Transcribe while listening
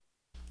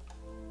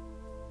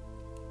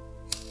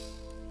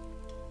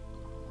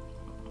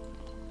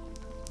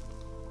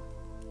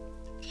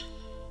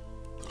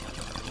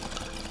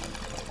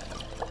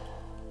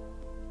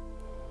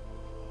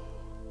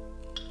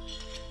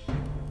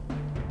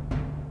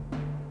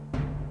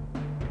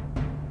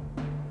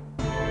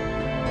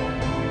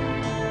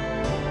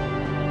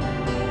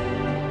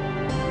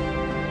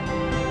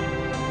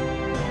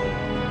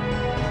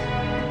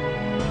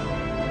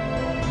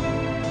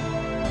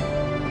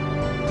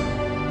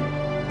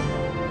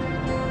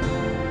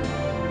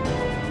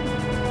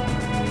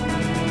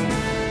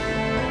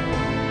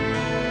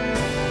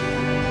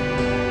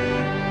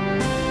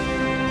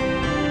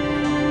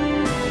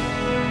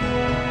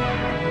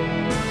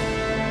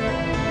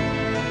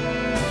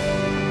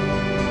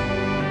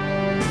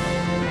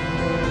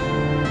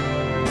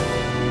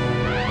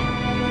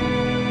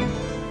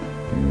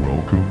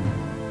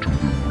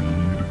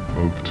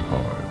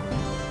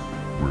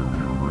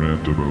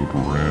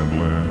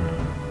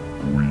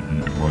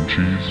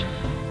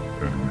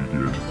and we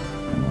get really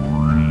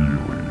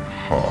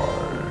high.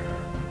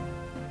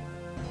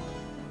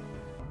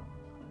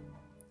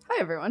 Hi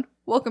everyone,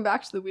 welcome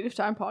back to the Weed of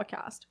Time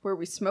podcast, where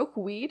we smoke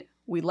weed,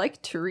 we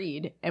like to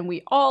read, and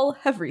we all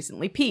have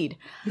recently peed.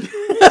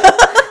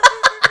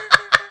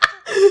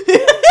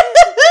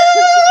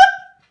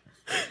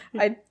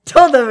 I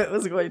told them it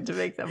was going to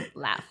make them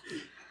laugh.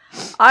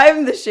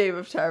 I'm the Shame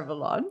of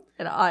Tarvalon,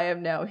 and I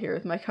am now here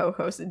with my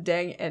co-host,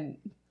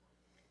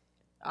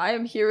 I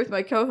am here with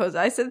my co-host.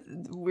 I said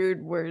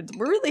weird words.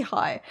 We're really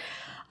high.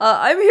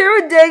 I'm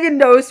here with Dang and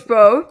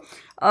Nospo.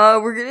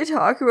 We're going to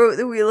talk about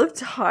the Wheel of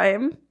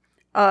Time.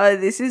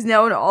 This is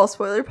now an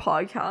all-spoiler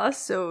podcast,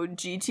 so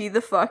GT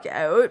the fuck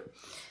out.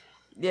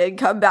 And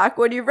come back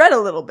when you've read a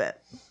little bit.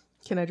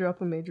 Can I drop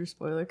a major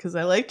spoiler? Because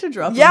I like to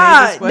drop a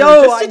major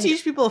spoiler just to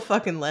teach people a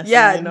fucking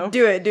lesson, you know?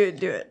 do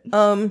it.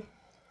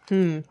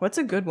 What's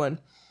a good one?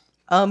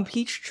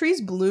 Peach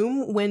trees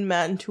bloom when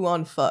Matt and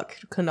Tuon fuck,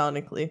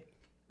 canonically.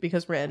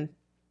 Because Rand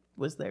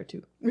was there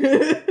too.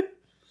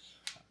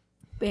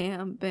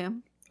 Bam,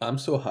 bam. I'm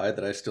so high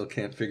that I still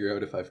can't figure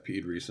out if I've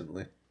peed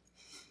recently.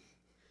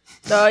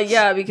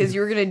 Yeah, because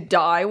you were gonna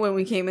die when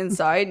we came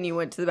inside and you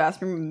went to the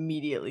bathroom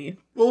immediately.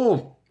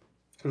 Oh,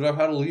 because I've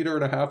had 1.5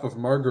 liters of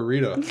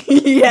margarita.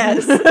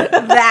 Yes,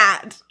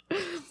 that.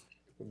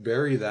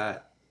 Bury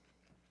that.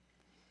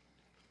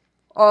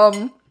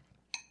 So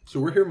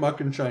we're here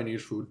mucking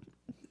Chinese food.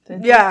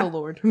 Thank Yeah. the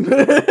Lord.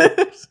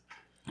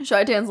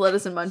 Shaitan's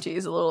lettuce and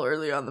munchies, a little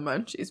early on the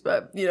munchies,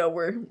 but, you know,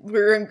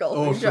 we're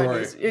engulfing Oh,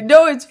 sorry. Chinese.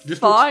 No, it's Just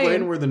fine.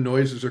 explain where the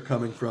noises are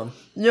coming from.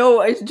 No,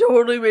 I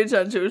totally made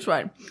sense. It was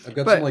fine. I've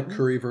got But- some, like,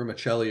 curry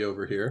vermicelli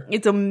over here.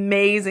 It's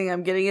amazing.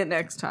 I'm getting it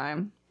next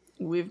time.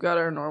 We've got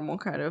our normal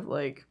kind of,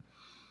 like,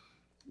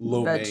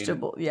 Lo mein.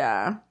 vegetable.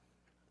 Yeah.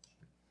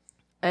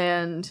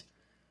 And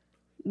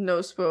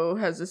Nospo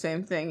has the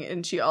same thing,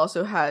 and she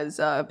also has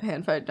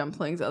pan-fried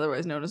dumplings,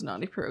 otherwise known as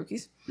naughty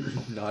pierogies.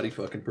 Naughty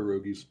fucking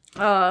pierogies.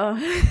 Yeah.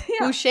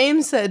 Who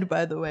Shame said,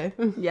 by the way.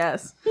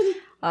 Yes.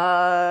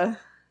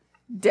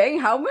 Dang,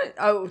 how much?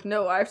 Oh,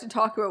 no, I have to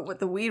talk about what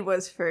the weed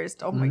was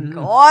first. Oh my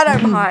god,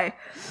 I'm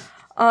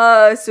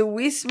high. So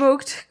we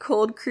smoked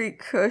Cold Creek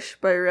Kush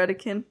by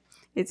Redican.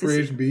 It's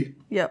Praise be.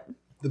 Yep.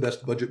 The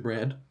best budget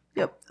brand.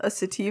 Yep. A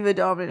sativa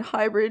dominant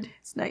hybrid.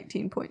 It's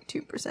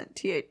 19.2%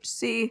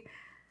 THC.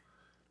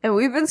 And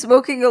we've been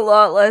smoking a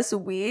lot less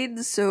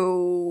weed,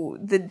 so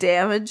the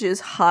damage is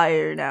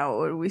higher now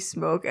when we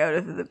smoke out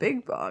of the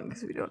big bong,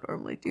 because we don't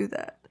normally do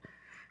that.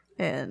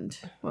 And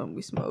when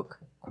we smoke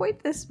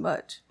quite this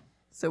much.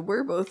 So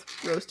we're both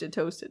roasted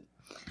toasted.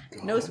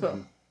 No smoke.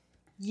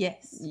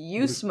 Yes.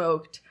 You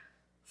smoked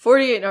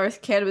 48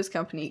 North Cannabis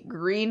Company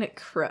Green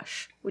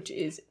Crush, which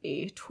is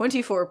a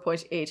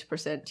 24.8%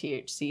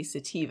 THC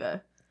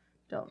sativa.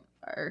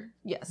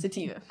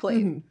 Sativa.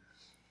 Plain.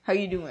 How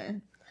you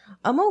doing?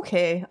 I'm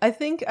okay. I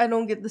think I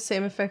don't get the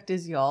same effect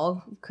as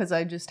y'all, because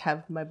I just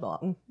have my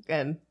bong,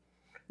 and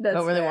That's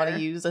don't really want fair.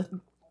 to use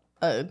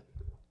a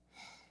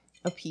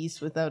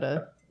piece without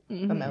a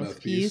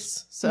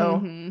mouthpiece. So,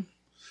 Mhm.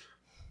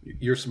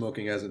 Your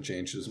smoking hasn't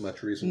changed as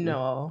much recently.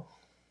 no.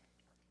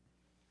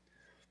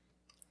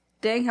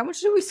 Dang, how much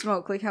did we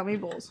smoke? Like, how many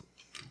bowls?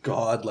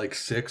 God, like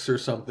 6 or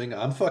something.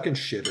 I'm fucking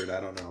shittered. I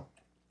don't know.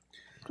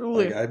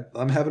 Truly. Like,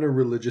 I'm having a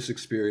religious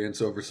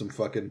experience over some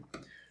fucking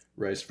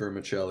rice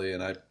vermicelli,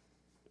 and I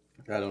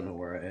don't know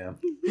where I am.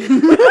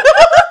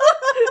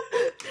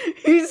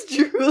 He's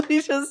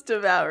truly just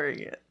devouring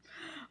it.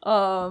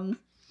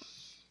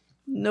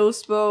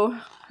 Nospo,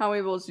 how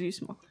many bowls do you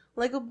smoke?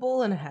 Like a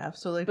bowl and a half,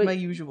 so like But- my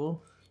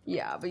usual.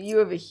 Yeah, but you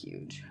have a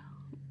huge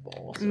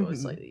bowl, so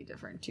it's slightly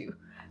different too.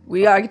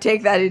 We gotta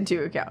take that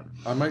into account.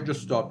 I might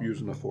just stop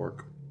using a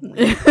fork. Don't.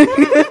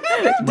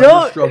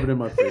 Just shove it in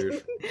my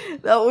face.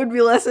 That would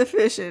be less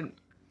efficient.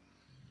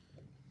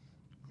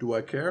 Do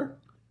I care?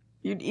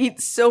 You'd eat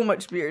so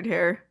much beard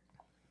hair.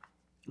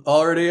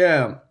 Already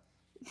am.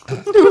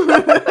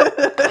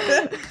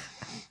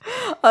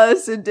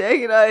 So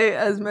Dag and I,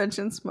 as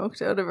mentioned,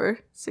 smoked out of our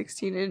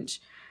 16-inch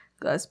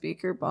glass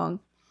beaker bong.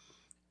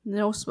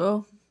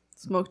 Nospo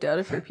smoked out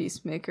of her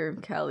Peacemaker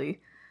and Cali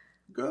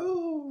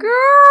Go.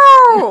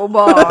 girl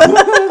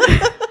bong.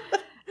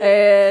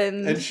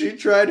 And she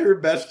tried her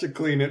best to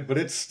clean it, but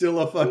it's still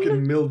a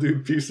fucking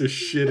mildewed piece of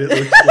shit. It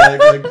looks like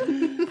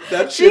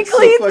that. she Shit's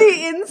cleaned so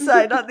the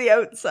inside, not the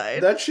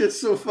outside. That shit's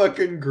so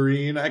fucking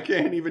green. I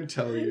can't even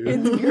tell you.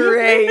 It's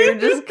gray. You're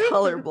just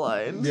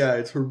colorblind. Yeah,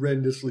 it's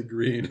horrendously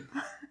green.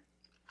 I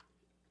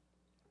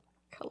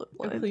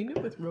Colorblind. cleaned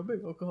it with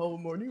rubbing alcohol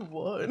morning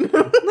one.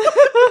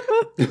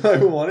 I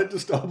want it to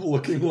stop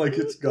looking like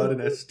it's got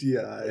an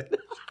STI.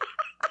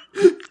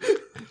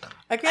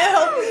 I can't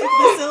help it if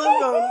the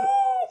silicone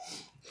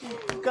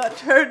got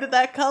turned to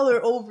that color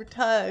over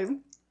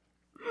time.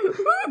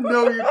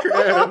 No, you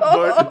can't,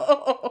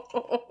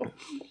 but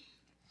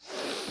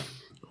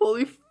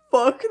Holy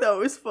fuck, that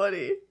was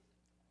funny.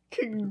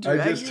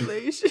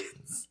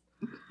 Congratulations.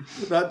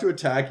 not to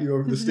attack you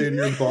over the state of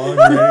your bong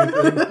or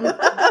anything.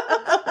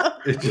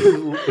 It just,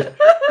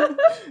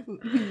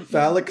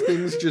 Phallic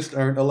things just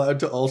aren't allowed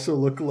to also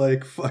look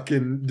like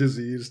fucking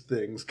diseased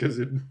things because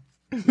it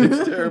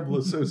makes terrible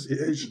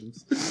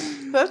associations.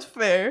 That's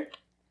fair.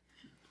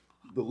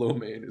 The lo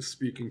mein is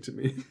speaking to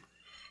me.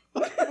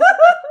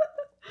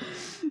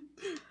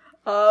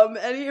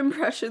 Any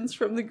impressions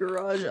from the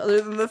garage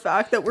other than the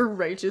fact that we're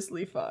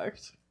righteously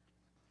fucked?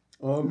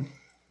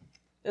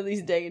 At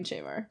least Dag and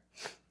Shame are.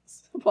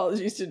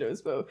 Apologies to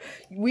Nospo.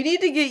 We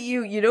need to get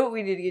you, you know what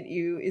we need to get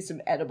you is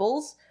some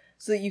edibles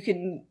so that you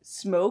can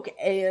smoke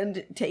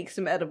and take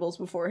some edibles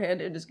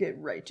beforehand and just get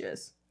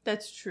righteous.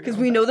 That's true. Because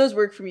we know those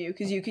work from you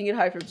because you can get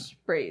high from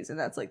sprays and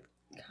that's like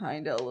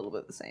kind of a little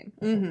bit the same.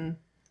 Mm-hmm.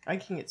 I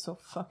can get so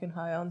fucking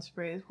high on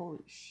sprays.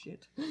 Holy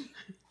shit.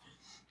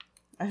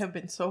 I have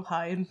been so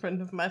high in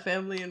front of my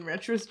family in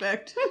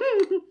retrospect.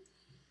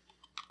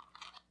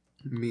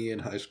 Me in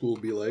high school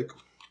be like,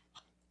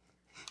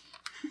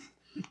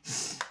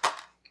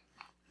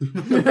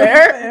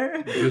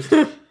 Fair? just,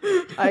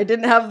 I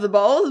didn't have the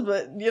balls,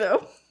 but you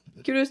know,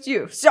 kudos to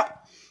you. So,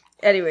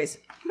 anyways,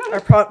 our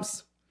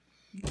prompts.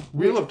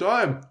 Wheel of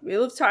Time.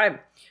 Wheel of Time.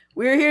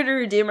 We're here to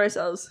redeem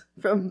ourselves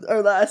from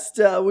our last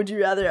Would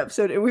You Rather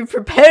episode, and we've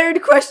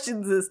prepared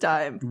questions this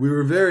time. We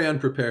were very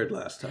unprepared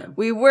last time.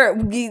 We were.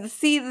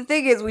 See, the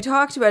thing is, we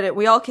talked about it.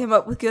 We all came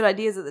up with good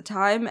ideas at the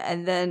time,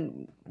 and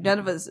then none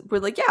of us were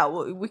like, yeah,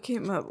 well, we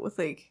came up with,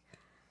 like,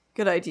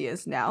 good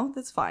ideas now.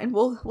 That's fine.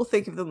 We'll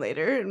think of them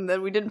later. And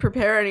then we didn't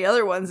prepare any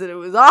other ones, and it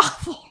was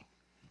awful.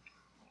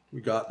 We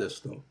got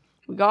this, though.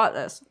 We got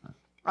this.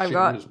 Shane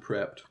is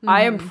prepped.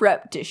 I am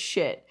prepped to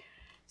shit.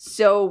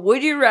 So,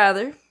 would you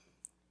rather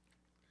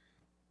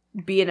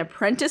be an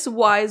apprentice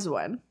wise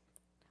one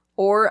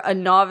or a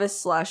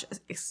novice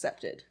 /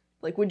 accepted?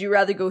 Like, would you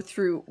rather go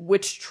through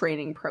which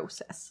training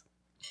process?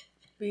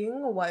 Being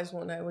a wise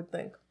one, I would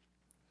think.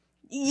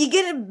 You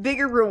get a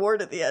bigger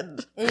reward at the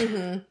end.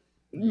 Mm-hmm.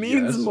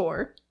 Means Yes.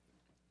 more.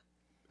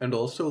 And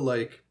also,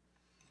 like,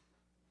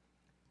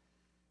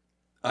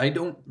 I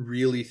don't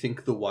really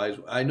think the wise...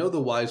 I know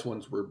the wise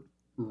ones were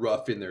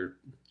rough in their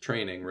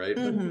training, right?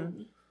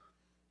 Mm-hmm.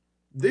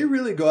 They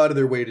really go out of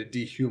their way to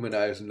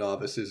dehumanize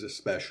novices,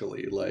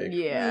 especially. Like,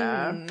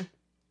 Yeah. Mm.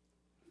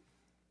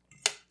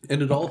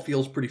 and it all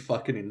feels pretty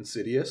fucking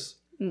insidious.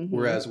 Mhm.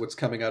 Whereas what's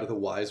coming out of the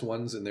wise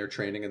ones in their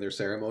training and their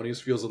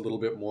ceremonies feels a little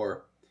bit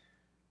more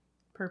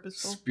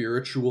Purposeful.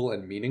 spiritual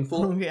and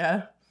meaningful Oh,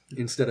 yeah.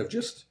 instead of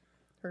just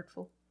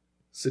Hurtful.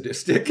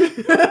 sadistic.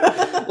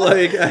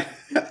 Like,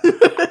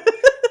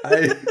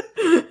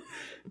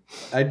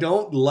 I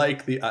don't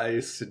like the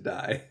Aes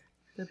Sedai.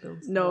 That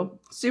builds No,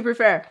 super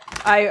fair.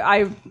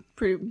 I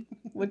pretty.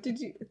 What did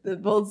you? The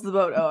builds the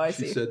boat. Oh, I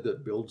She see. said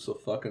that builds a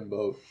fucking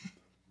boat.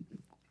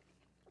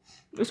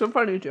 It's a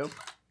funny joke.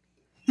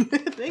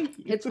 Thank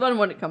you. It's fun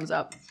when it comes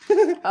up.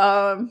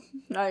 I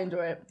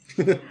enjoy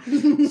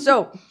it.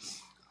 So,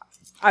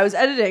 I was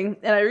editing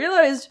and I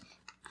realized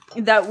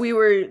that we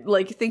were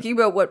like thinking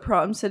about what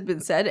prompts had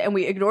been said, and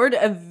we ignored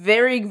a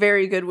very,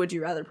 very good "Would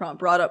you rather" prompt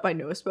brought up by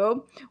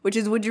Nospo, which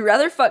is: would you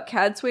rather fuck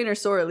Cadsuane or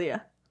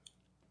Soralia?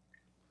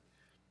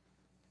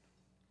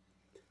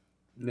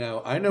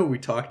 Now, I know we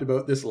talked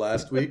about this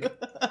last week,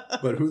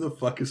 but who the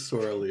fuck is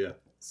Soralia?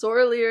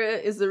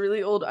 Soralia is the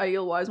really old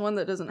Aiel wise one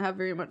that doesn't have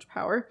very much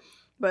power,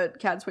 but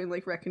Cadsuane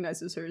like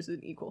recognizes her as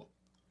an equal.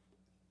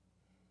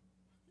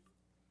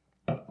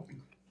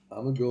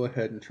 I'm gonna go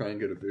ahead and try and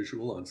get a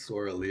visual on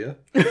Soralia.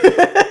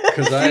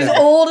 Because She's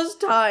old as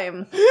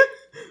time.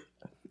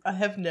 I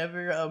have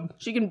never,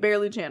 She can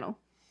barely channel.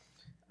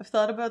 I've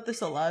thought about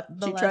this a lot.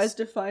 She tries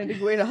to find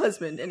Egwene a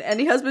husband, and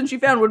any husband she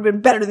found would have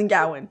been better than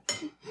Gawain.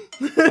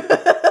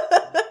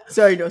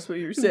 Sorry, knows what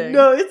you were saying.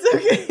 No, it's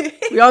okay.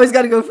 We always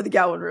got to go for the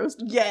Gawain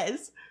roast.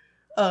 Yes.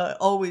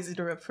 Always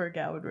interrupt for a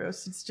Gawain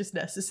roast. It's just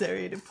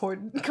necessary and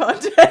important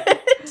content.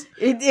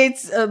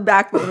 It's a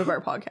backbone of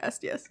our podcast,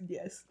 yes.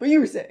 Yes. What you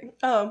were saying?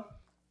 I've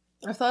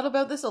thought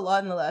about this a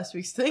lot in the last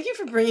week, so thank you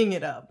for bringing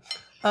it up.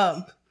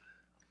 I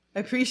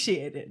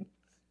appreciate it.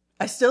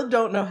 I still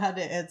don't know how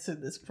to answer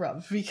this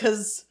prompt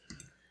because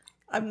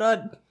I'm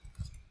not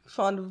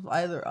fond of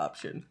either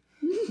option.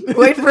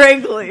 Quite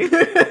frankly.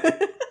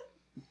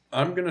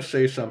 I'm gonna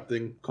say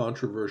something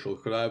controversial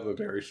because I have a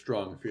very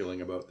strong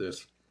feeling about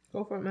this.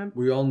 Go for it, man.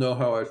 We all know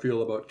how I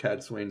feel about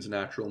Cadsuane's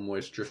natural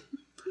moisture,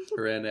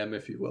 or NM,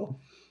 if you will.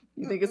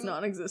 You think it's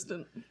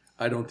non-existent?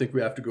 I don't think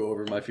we have to go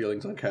over my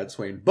feelings on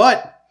Cadsuane,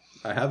 but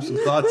I have some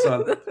thoughts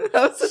on That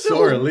was such a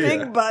Soralia.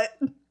 big butt.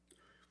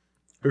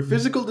 her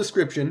physical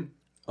description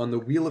on the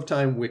Wheel of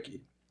Time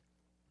wiki.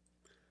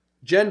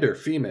 Gender,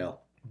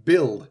 female.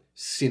 Build,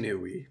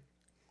 sinewy.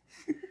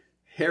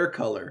 Hair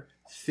color,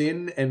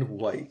 thin and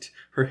white.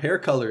 Her hair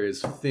color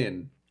is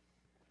thin.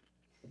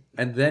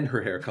 And then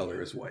her hair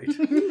color is white.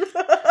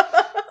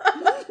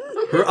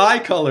 Her eye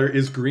color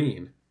is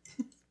green.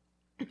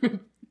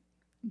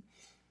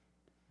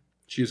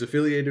 She is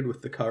affiliated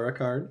with the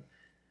Karakarn.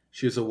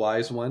 She is a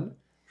wise one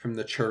from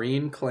the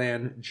Charine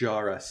clan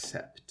Jara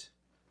Sept.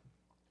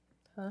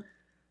 Huh?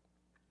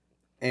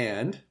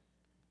 And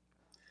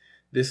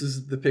this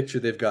is the picture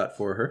they've got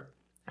for her.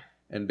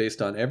 And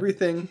based on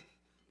everything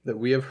that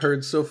we have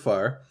heard so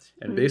far,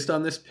 and based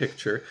on this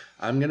picture,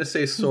 I'm going to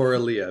say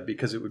Soralia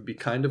because it would be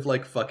kind of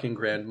like fucking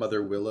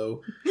Grandmother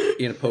Willow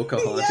in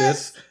Pocahontas,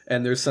 yes!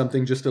 And there's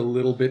something just a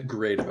little bit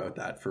great about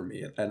that for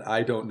me, and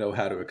I don't know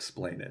how to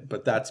explain it,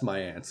 but that's my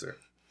answer.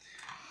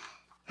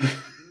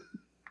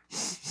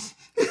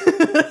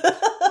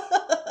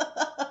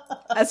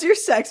 As your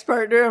sex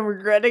partner, I'm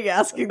regretting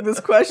asking this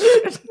question.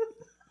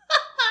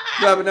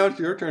 Yeah, but now it's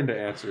your turn to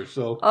answer,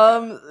 so...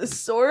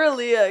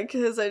 Soralia,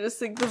 because I just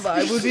think the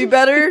vibe would be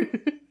better.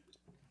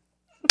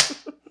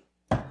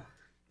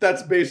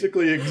 That's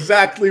basically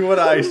exactly what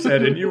I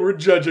said, and you were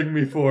judging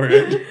me for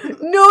it.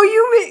 No,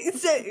 you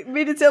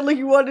made it sound like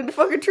you wanted to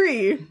fuck a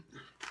tree.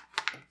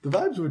 The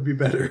vibes would be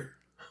better.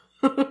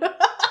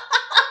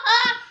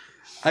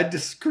 I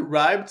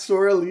described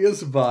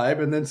Soralia's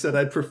vibe and then said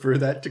I'd prefer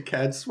that to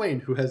Cad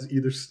Swain, who has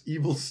either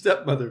evil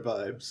stepmother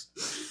vibes.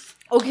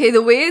 Okay,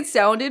 the way it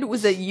sounded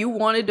was that you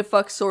wanted to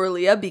fuck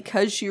Soralia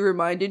because she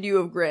reminded you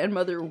of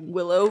Grandmother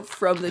Willow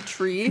from the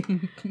tree,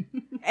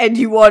 and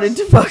you wanted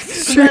to fuck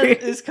the tree.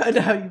 That is kind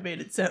of how you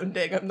made it sound,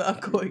 Dang. I'm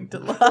not going to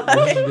This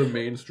lie. is the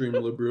mainstream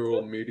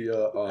liberal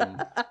media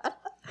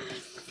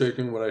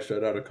taking what I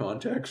said out of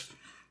context.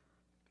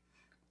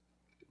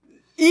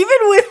 Even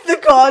with the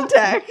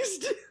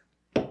context.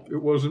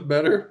 It wasn't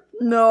better?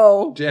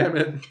 No. Damn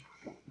it.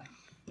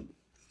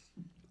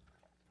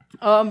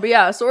 But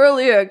yeah,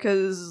 Soralia,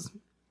 because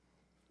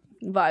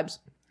vibes.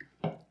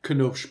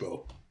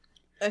 Knoshpo.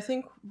 I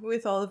think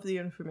with all of the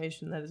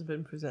information that has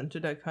been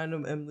presented, I kind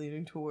of am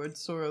leaning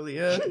towards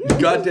Soralia.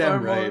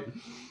 Goddamn right.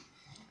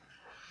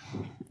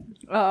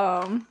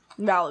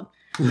 Valid.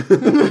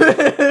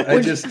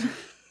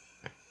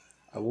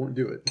 I won't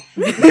do it.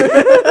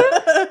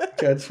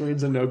 Cad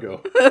Swain's a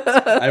no-go.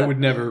 I would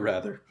never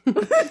rather.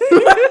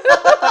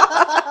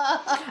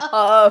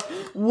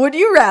 Would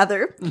you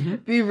rather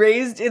be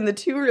raised in the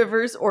Two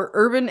Rivers or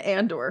urban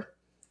Andor?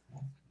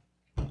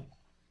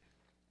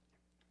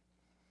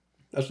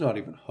 That's not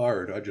even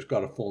hard. I just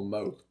got a full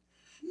mouth.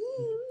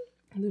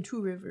 The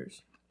Two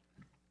Rivers.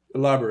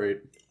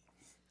 Elaborate.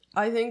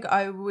 I think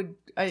I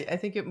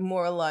think it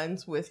more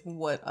aligns with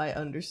what I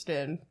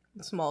understand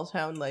small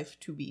town life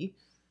to be.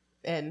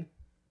 And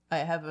I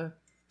have a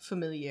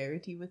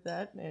familiarity with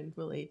that and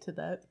relate to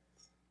that.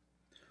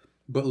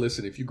 But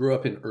listen, if you grow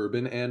up in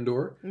urban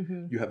Andor,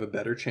 you have a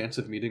better chance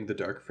of meeting the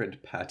dark friend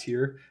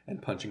Patir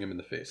and punching him in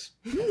the face.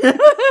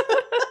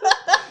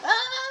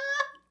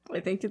 I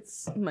think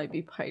might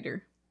be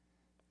Piter.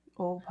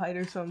 Oh,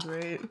 Piter sounds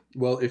right.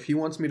 Well, if he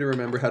wants me to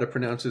remember how to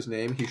pronounce his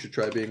name, he should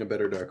try being a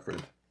better dark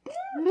friend.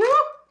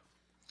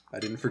 I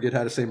didn't forget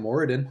how to say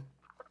Moradin.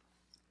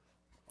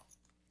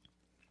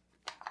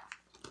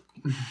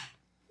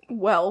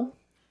 Well,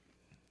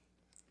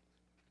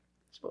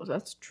 I suppose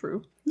that's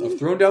true. I've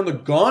thrown down the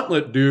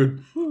gauntlet,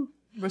 dude.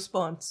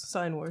 Response.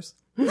 Sign Wars.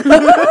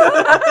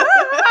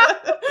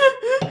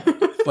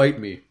 Fight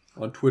me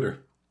on Twitter.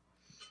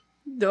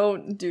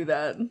 Don't do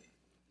that.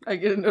 I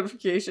get a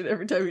notification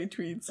every time he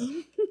tweets.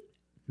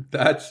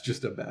 That's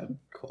just a bad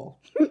call.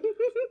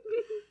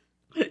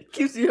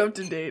 Keeps you up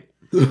to date.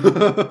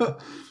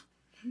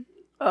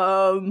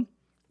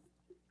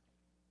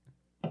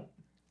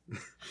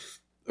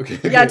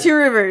 Okay. Yeah, Two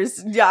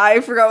Rivers. Yeah, I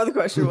forgot what the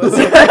question was. I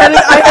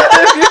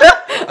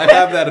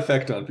have that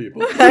effect on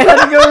people. I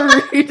had to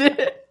go read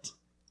it.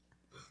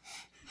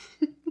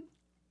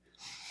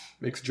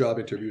 Makes job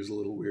interviews a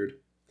little weird.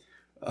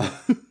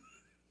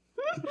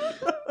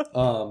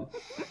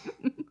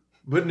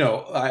 But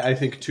no, I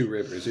think Two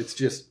Rivers. It's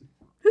just...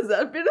 Has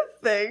that been a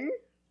thing?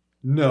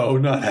 No,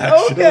 not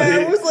actually.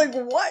 Okay, I was like,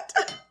 what?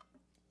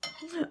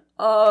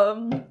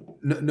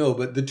 No,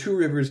 but the Two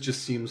Rivers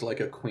just seems like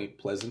a quaint,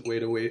 pleasant way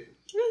to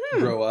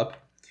grow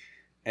up.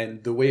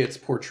 And the way it's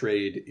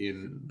portrayed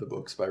in the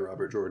books by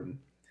Robert Jordan,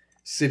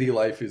 city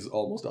life is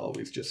almost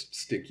always just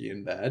sticky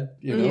and bad,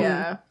 you know?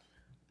 Yeah.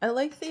 I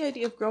like the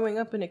idea of growing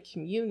up in a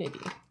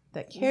community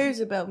that cares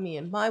about me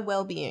and my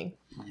well-being.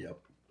 Yep.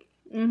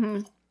 Mm-hmm.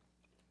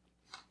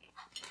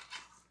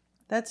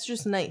 That's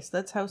just nice.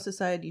 That's how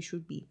society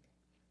should be.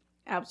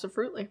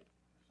 Absolutely.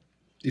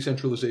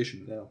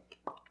 Decentralization now.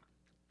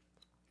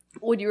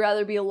 Would you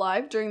rather be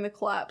alive during the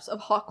collapse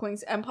of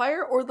Hawkwing's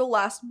empire or the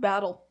last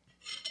battle?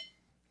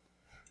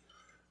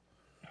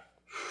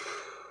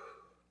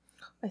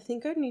 I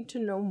think I need to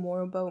know more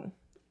about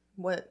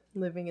what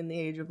living in the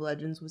Age of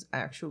Legends was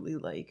actually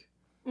like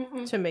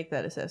to make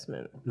that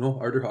assessment. No,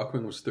 Arthur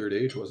Hawkwing was Third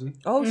Age, wasn't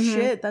he? Oh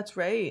shit, that's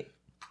right.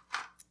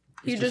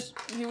 He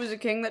was a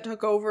king that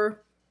took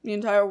over the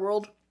entire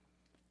world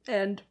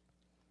and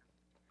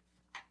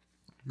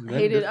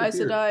hated Aes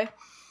Sedai.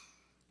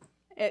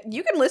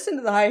 You can listen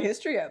to the High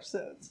History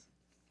episodes.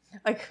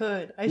 I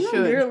could. I No,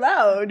 should. You're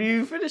allowed.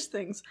 You finish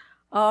things.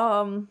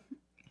 But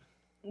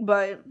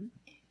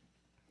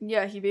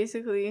yeah, he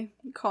basically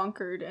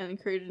conquered and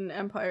created an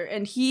empire,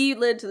 and he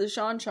led to the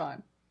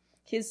Shan-Chan.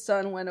 His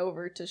son went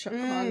over to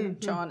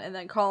Shan-Chan and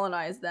then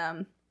colonized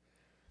them.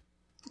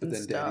 But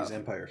then Daddy's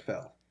empire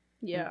fell.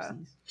 Yeah.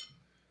 Oopsies.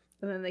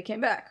 And then they came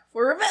back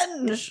for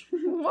revenge.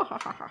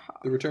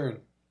 The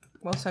return.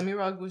 Well,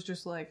 Semirog was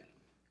just like,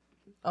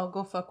 I'll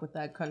go fuck with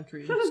that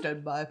country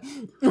instead, bye.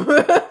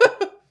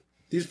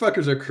 These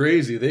fuckers are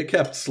crazy. They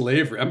kept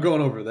slavery. I'm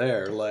going over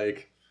there.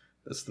 Like,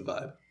 that's the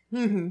vibe.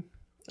 I'm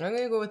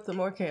gonna go with the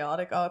more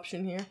chaotic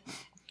option here.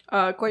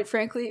 Quite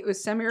frankly, it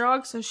was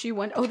Semirog, so she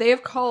went, oh, they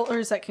have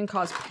colors that can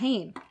cause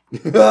pain.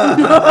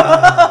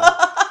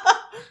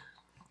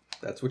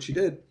 That's what she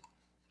did.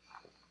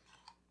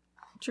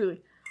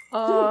 Truly.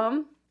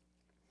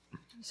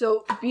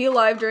 So, be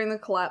alive during the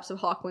collapse of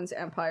Hawkwind's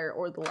empire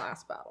or the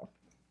last battle.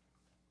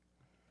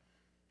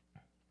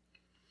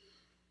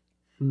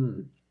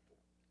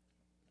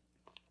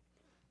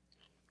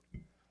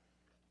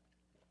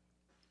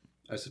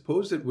 I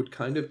suppose it would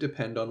kind of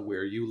depend on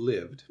where you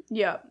lived.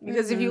 Yeah,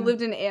 because if you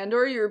lived in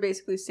Andor, you were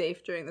basically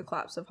safe during the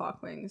collapse of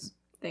Hawkwing's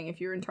thing.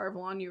 If you were in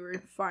Tarvalon, you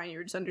were fine. You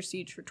were just under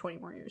siege for 20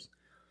 more years.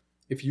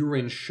 If you were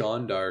in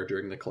Shandar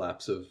during the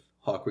collapse of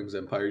Hawkwing's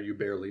empire, you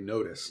barely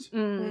noticed.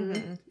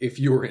 If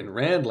you were in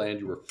Randland,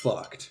 you were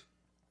fucked.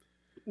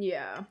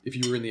 Yeah. If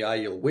you were in the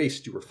Aiel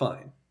Waste, you were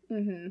fine.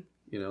 Mm-hmm.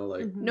 You know,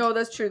 like... No,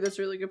 that's true. That's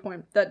a really good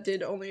point. That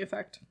did only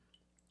affect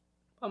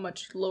a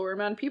much lower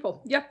amount of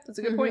people. Yeah, that's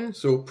a good point.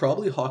 So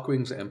probably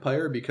Hawkwing's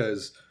empire,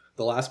 because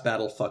the last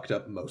battle fucked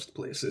up most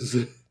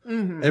places.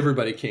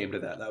 Everybody came to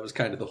that. That was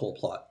kind of the whole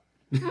plot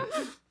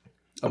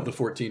of the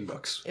 14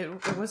 books.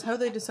 It was how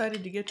they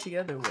decided to get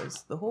together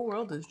was the whole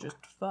world is just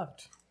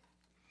fucked.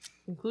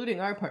 Including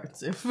our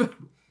parts, if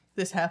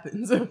this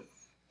happens.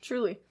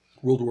 Truly.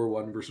 World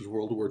War I versus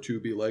World War II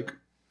be like...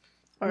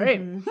 All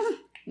right.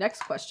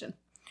 Next question.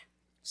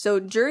 So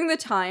during the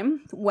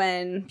time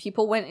when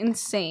people went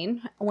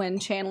insane, when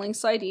channeling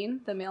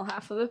Sidene, the male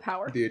half of the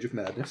power, The Age of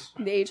Madness.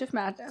 the Age of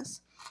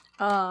Madness,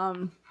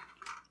 and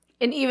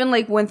even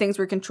like when things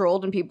were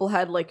controlled and people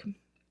had like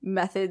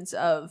methods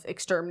of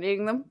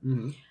exterminating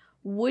them,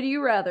 would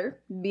you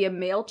rather be a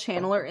male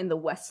channeler in the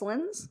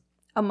Westlands,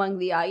 among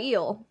the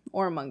Aiel,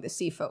 or among the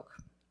Sea Folk?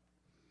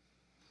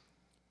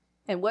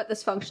 And what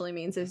this functionally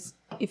means is,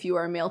 if you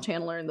are a male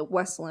channeler in the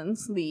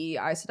Westlands, the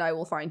Aes Sedai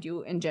will find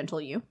you and gentle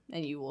you,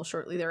 and you will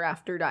shortly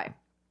thereafter die.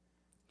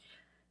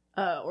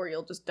 Or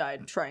you'll just die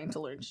trying to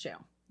learn to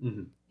channel.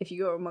 If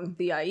you go among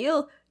the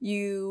Aiel,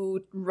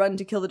 you run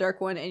to kill the Dark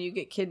One, and you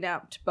get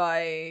kidnapped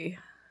by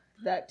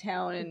that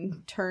town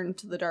and turn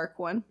to the Dark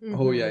One.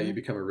 Oh yeah, you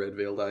become a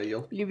red-veiled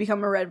Aiel You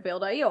become a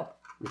red-veiled Aiel.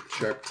 with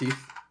sharp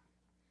teeth.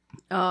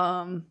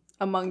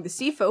 Among the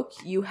Sea Folk,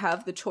 you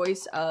have the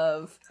choice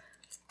of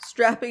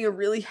strapping a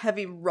really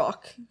heavy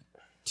rock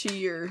to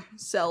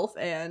yourself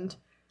and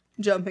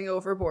jumping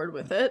overboard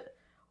with it,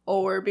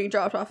 or being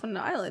dropped off on an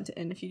island.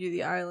 And if you do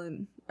the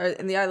island,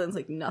 and the island's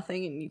like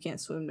nothing and you can't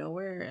swim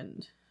nowhere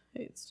and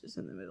it's just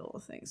in the middle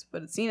of things,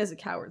 but it's seen as a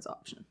coward's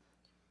option.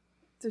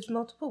 There's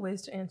multiple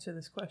ways to answer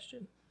this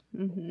question.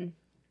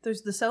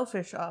 There's the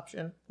selfish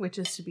option, which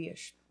is to be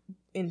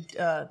in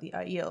the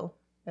Aiel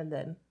and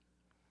then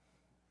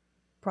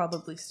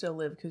probably still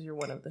live because you're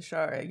one of the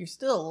Shara. You're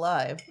still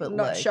alive, but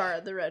Not like...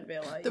 Shara, the Red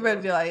Veil Aiel. The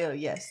Red Veil Aiel,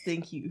 yes,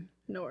 thank you.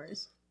 No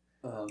worries.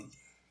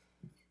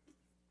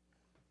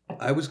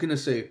 I was gonna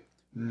say,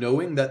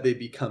 knowing that they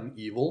become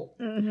evil,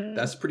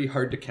 that's pretty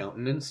hard to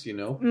countenance, you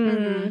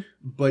know?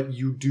 But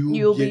you do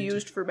You'll be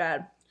used for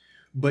bad.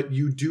 But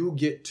you do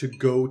get to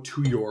go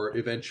to your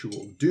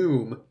eventual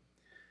doom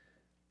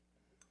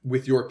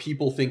with your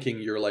people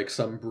thinking you're like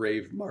some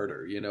brave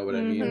martyr, you know what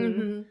I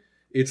mean?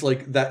 It's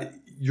like that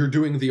you're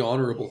doing the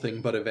honorable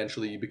thing, but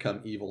eventually you become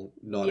evil,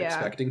 not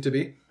expecting to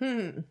be.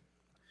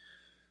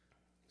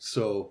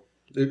 So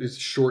it's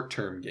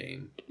short-term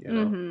gain, you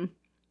know?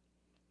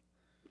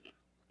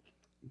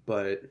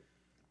 But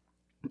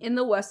in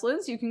the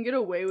Westlands, you can get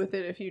away with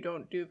it if you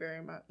don't do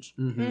very much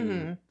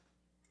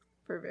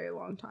for a very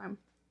long time.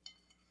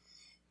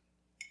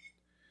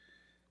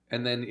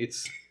 And then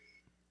it's,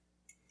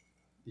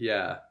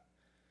 you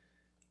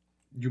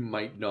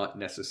might not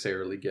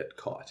necessarily get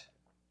caught.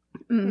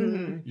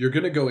 You're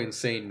gonna go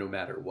insane no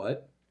matter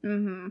what.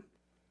 And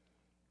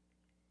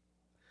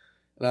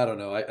I don't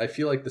know. I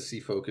feel like the Sea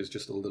Folk is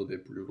just a little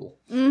bit brutal.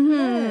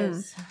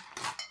 Yes.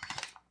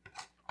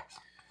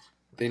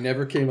 They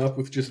never came up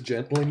with just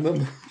gentling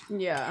them.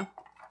 Yeah.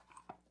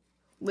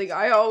 Like,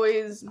 I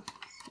always,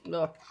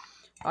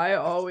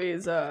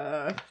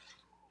 I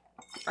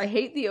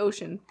hate the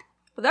ocean.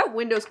 But that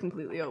window's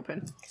completely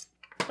open.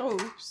 Oh,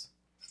 oops.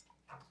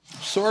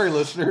 Sorry,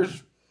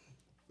 listeners.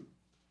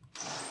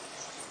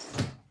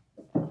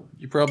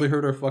 You probably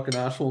heard our fucking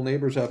asshole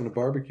neighbors having a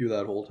barbecue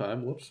that whole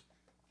time. Whoops.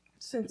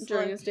 Since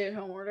During like, a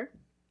stay-at-home order.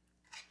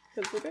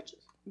 Because we're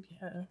bitches.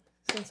 yeah,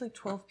 since like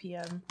 12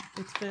 p.m.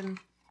 It's been...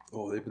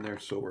 Oh, they've been there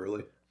so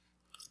early.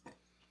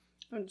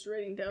 I'm just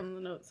writing down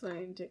the notes so I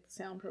need to take the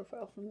sound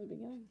profile from the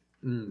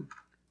beginning.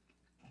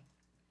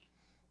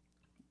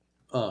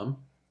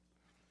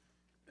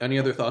 Any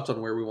other thoughts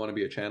on where we want to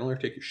be a channeler?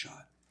 Take your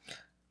shot.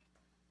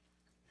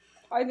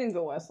 I think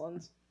the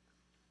Westlands.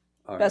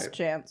 All Best right.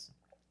 chance.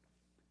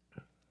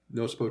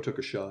 Nospo took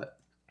a shot.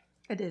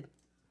 I did.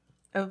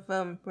 Of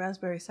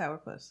raspberry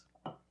sourpuss.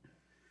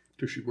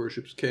 Because she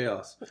worships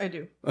chaos. I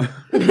do.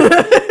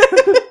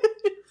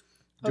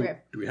 Okay.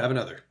 we have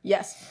another?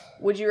 Yes.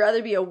 Would you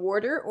rather be a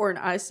warder or an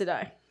Aes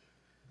Sedai?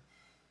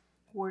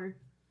 Warder.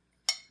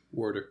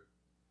 Warder.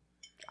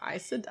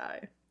 Aes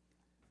Sedai.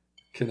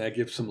 Can I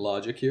give some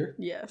logic here?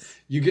 Yes.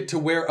 You get to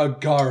wear a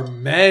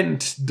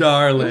garment,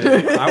 darling.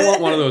 I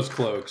want one of those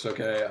cloaks,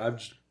 okay?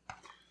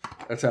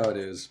 That's how it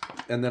is.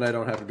 And then I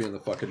don't have to be in the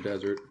fucking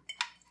desert.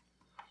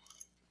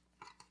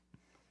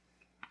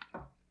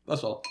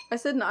 That's all. I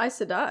said an Aes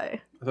Sedai.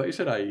 I thought you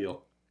said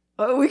Aiel.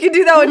 Oh, we can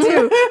do that one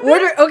too.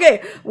 Warder.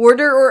 Okay.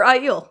 Warder or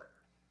Aiel?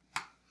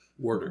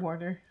 Warder.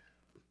 Warder.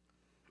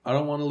 I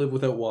don't want to live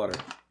without water.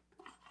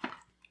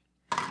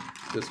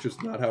 That's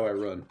just not how I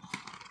run.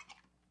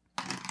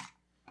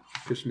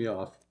 Piss me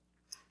off.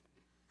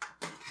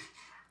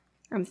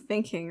 I'm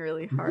thinking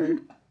really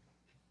hard.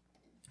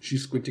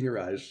 She's squinting her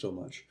eyes so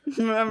much.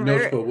 I'm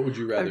Nospo, what would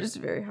you rather? I'm just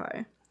very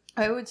high.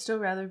 I would still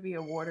rather be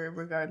a warder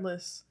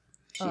regardless.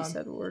 She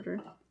said warder.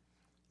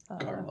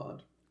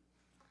 Garmod.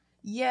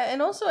 Yeah,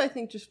 and also I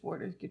think just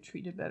warders get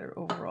treated better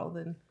overall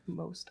than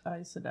most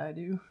Aes Sedai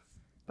do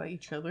by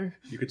each other.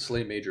 You could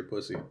slay Major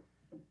Pussy.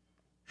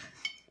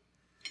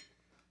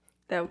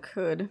 That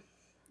could.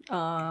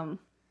 I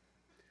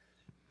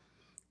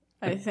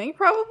think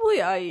probably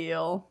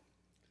Aiel.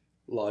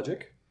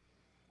 Logic?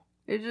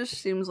 It just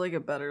seems like a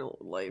better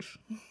life.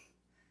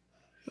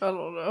 I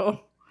don't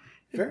know.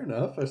 Fair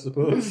enough, I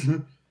suppose.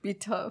 Be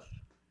tough.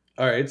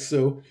 Alright,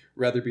 so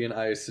rather be an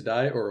Aes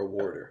Sedai or a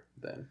warder,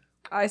 then?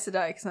 Aes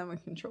Sedai, because I'm a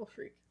control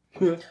freak.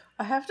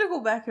 I have to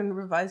go back and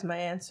revise my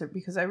answer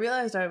because I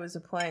realized I was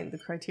applying the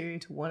criteria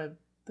to one of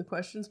the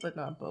questions, but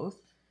not both.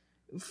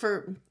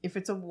 For if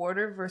it's a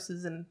warder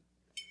versus an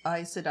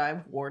Aes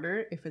Sedai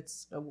warder, if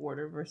it's a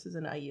warder versus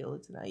an Aiel,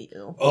 it's an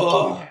Aiel.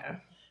 Oh! Yeah.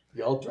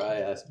 Y'all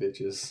dry-ass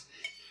bitches.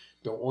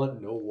 Don't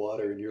want no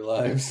water in your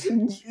lives.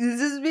 This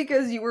is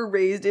because you were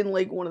raised in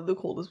like one of the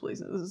coldest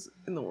places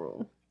in the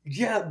world.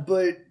 Yeah,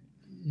 but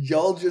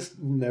y'all just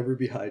never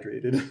be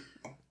hydrated.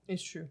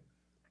 It's true.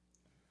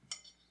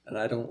 And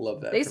I don't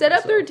love that. They for set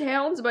up their myself.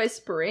 towns by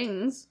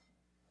springs.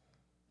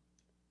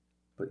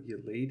 But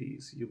you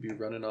ladies, you'll be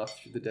running off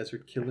through the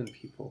desert killing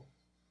people.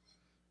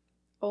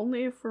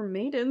 Only for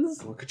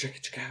maidens. Look at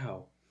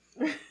cow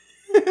with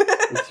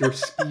your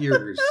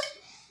spears.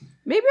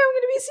 Maybe I'm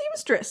gonna be a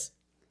seamstress.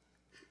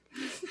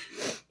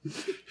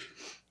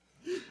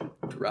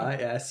 Dry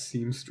ass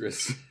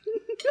seamstress.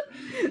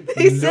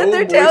 They set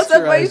their towns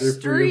up by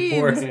moisturizer for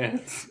your poor streams.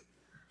 hands.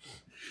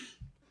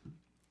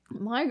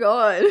 My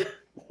god.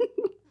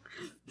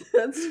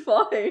 That's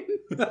fine.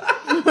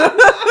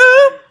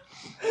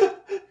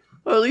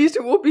 Or at least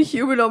it won't be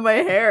humid on my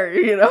hair,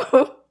 you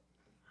know?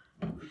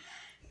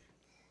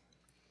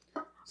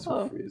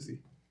 So frizzy.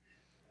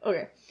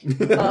 Okay. Would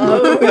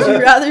you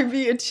rather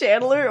be a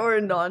channeler or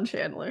a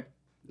non-channeler?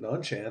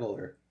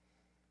 Non-channeler.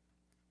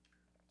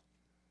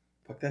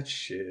 Fuck that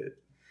shit.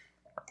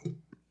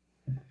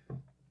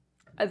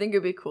 I think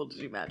it'd be cool to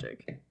do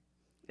magic.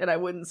 And I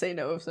wouldn't say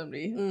no if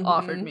somebody Mhm.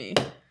 offered me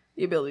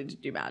the ability to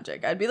do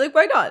magic. I'd be like,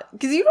 why not?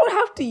 Because you don't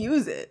have to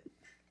use it.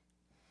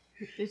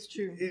 It's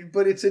true.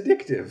 But it's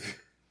addictive.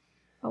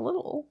 A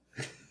little.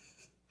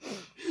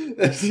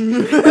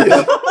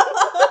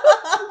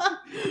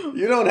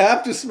 You don't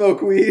have to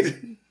smoke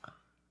weed.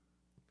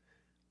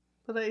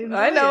 But I enjoy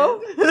I know.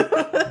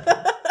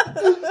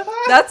 it.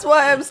 That's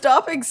why I'm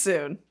stopping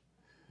soon.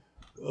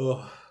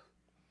 Oh.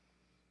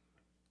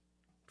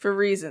 For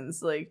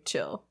reasons, like,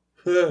 chill.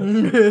 For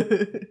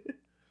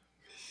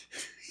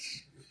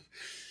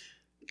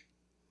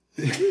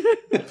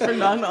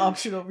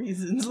non-optional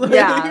reasons.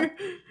 Yeah.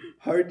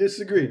 Hard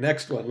disagree.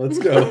 Next one. Let's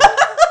go.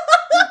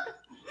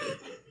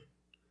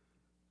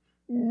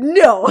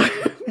 No.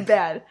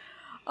 Bad.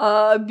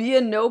 Be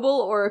a noble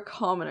or a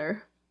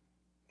commoner?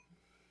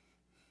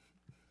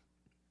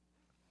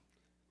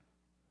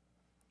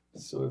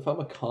 So if I'm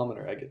a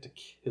commoner, I get to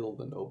kill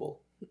the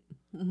noble.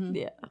 Mhm.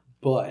 Yeah.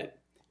 But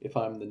if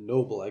I'm the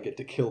noble, I get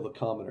to kill the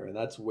commoner, and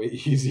that's way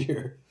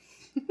easier.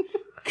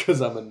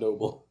 Because I'm a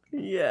noble.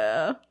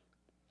 Yeah.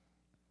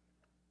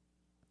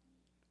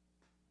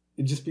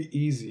 It'd just be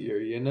easier,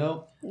 you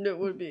know? It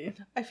would be.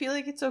 I feel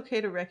like it's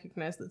okay to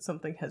recognize that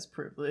something has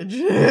privilege.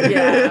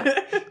 Yeah.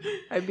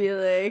 I'd be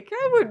like,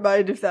 I wouldn't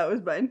mind if that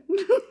was mine.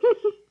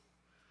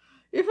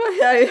 If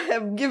I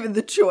am given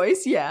the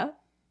choice, yeah.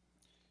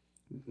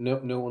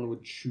 No one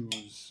would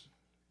choose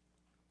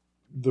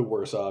the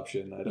worse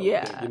option, I don't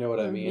Yeah. think. You know what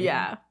I mean?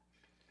 Yeah.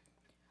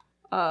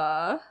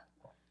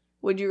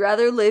 Would you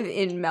rather live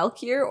in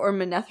Melkir or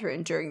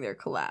Manetheren during their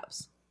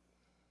collapse?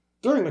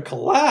 During the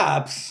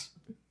collapse?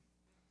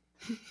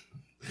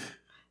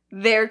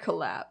 Their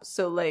collapse.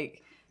 So,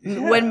 like,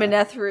 when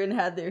Manetheren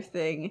had their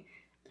thing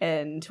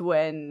and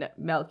when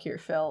Melkir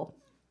fell.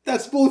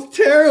 That's both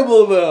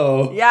terrible,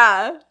 though.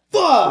 Yeah.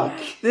 Fuck!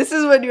 This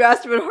is when you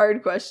asked about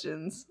hard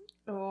questions.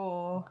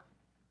 Oh.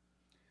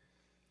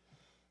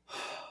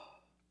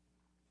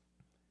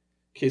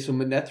 Okay, so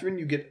Manetheren,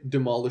 you get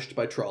demolished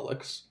by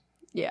Trollocs.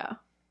 Yeah.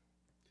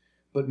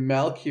 But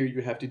Malkir,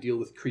 you have to deal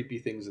with creepy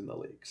things in the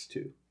lakes,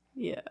 too.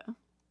 Yeah.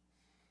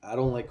 I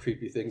don't like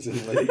creepy things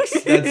in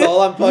lakes. That's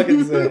all I'm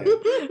fucking saying.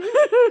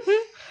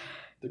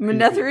 The creepy-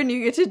 Manetheren,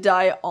 you get to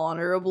die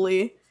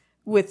honorably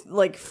with,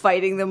 like,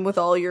 fighting them with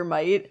all your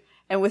might.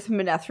 And with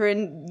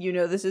Manetheren, you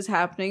know this is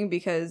happening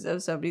because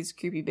of somebody's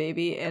creepy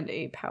baby and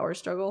a power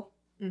struggle.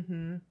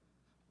 Mm-hmm.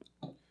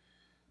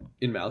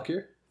 In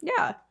Malkir?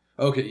 Yeah.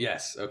 Okay,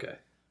 yes, okay.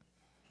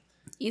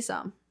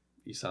 Isam.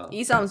 Isam.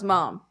 Isam's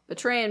mom.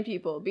 Betraying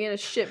people. Being a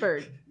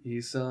shitbird.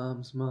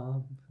 Isam's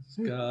mom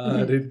has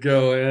got it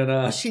going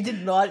on. She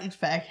did not, in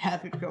fact,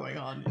 have it going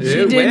on. She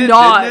It did went,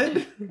 not.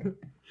 didn't it?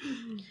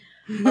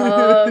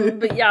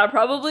 But yeah,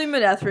 probably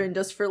Manetheren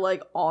just for,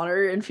 like,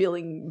 honor and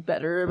feeling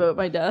better about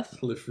my death.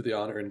 Live for the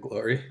honor and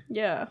glory.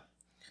 Yeah.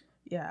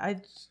 Yeah,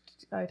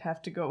 I'd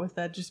have to go with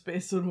that just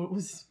based on what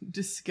was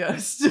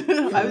discussed.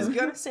 I was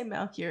gonna say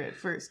Malkir at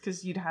first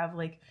because you'd have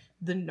like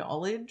the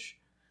knowledge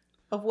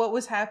of what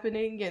was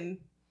happening and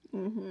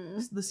Mm-hmm.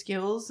 the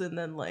skills, and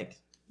then like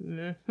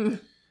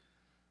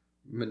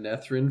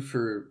Manetheren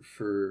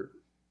for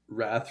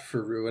Wrath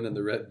for Ruin and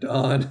the Red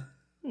Dawn.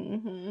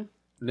 Mm-hmm.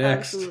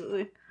 Next.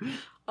 Absolutely.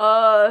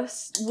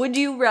 Would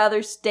you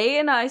rather stay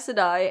in Aes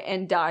Sedai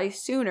and die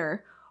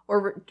sooner,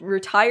 or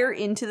retire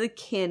into the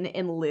kin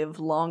and live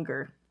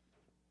longer?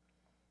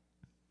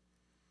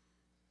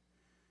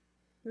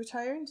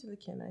 retire into the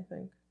kin. I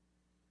think.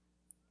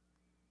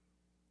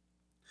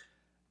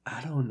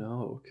 I don't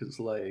know, because,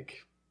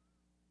 like...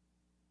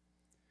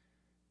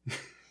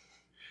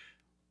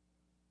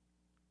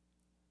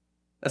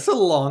 That's a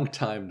long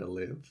time to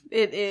live.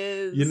 It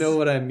is. You know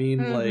what I mean?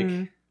 Mhm.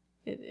 Like...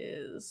 It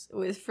is.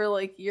 With for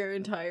like your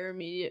entire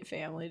immediate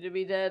family to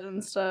be dead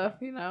and stuff,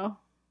 you know?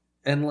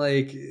 And,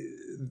 like...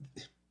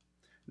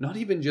 Not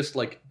even just,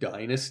 like,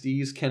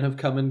 dynasties can have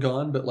come and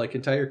gone, but, like,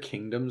 entire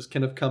kingdoms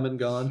can have come and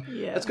gone.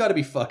 Yeah. That's gotta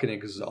be fucking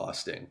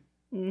exhausting.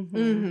 Mm-hmm.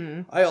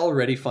 Mm-hmm. I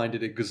already find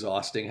it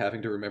exhausting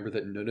having to remember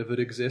that none of it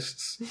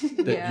exists.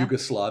 That Yeah.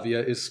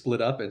 Yugoslavia is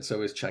split up and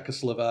so is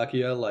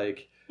Czechoslovakia.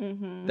 Like,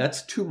 Mm-hmm.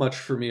 that's too much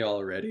for me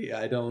already.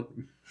 I don't...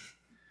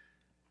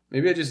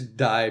 Maybe I just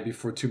die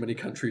before too many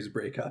countries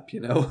break up,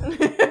 you know?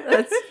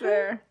 That's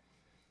fair.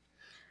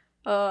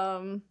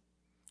 I'm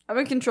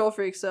a control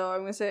freak, so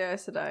I'm gonna say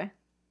Aes Sedai.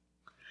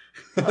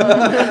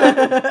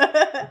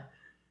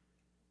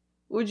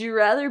 Would you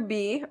rather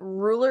be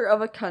ruler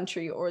of a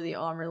country or the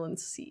Amerlin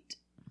seat?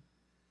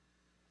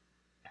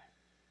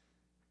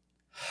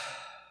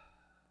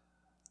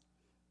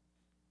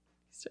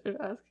 Started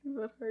asking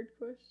about hard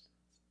questions.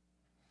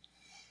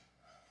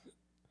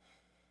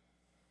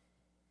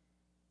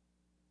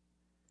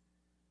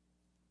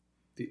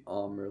 The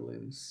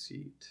Amerlin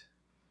seat.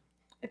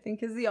 I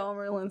think as the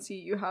Amerlin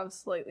seat, you have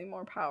slightly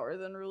more power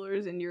than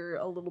rulers, and you're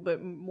a little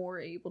bit more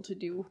able to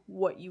do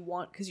what you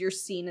want because you're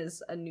seen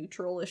as a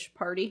neutral-ish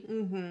party,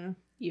 Mm-hmm.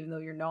 even though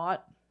you're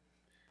not.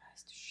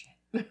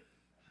 Shit.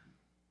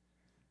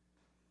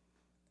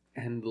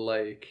 And,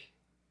 like...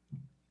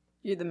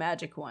 You're the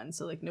magic one,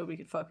 so like nobody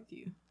could fuck with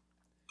you.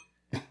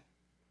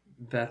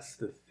 That's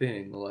the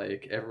thing.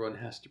 Like, everyone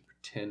has to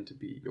pretend to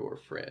be your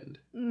friend.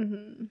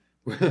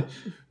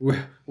 Mm-hmm.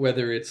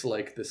 Whether it's,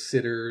 like, the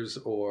sitters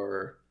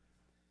or...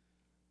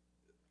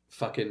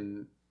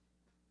 fucking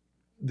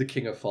the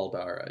King of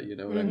Faldara, you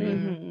know what I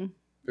mean?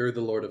 Mm-hmm. Or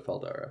the Lord of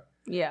Faldara.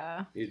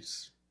 Yeah.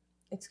 It's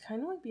It's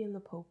kind of like being the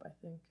Pope, I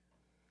think.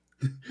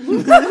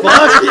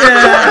 fuck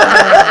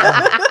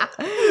yeah!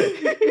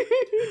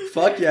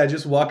 Fuck yeah!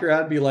 Just walk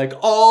around and be like,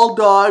 all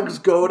dogs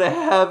go to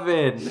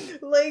heaven.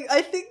 Like,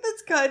 I think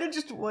that's kind of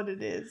just what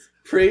it is.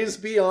 Praise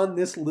be on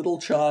this little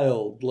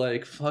child.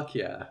 Like, fuck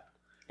yeah!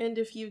 And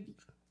if you,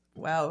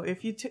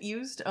 if you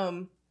used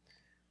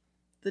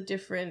the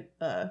different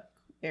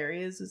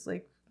areas as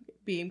like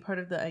being part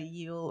of the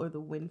Aiel or the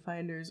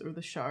Windfinders or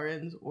the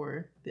Sharans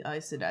or the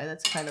Aes Sedai,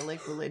 that's kind of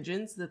like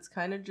religions. That's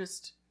kind of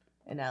just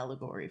an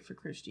allegory for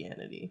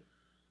Christianity.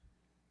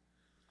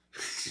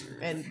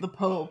 And the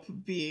Pope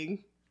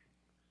being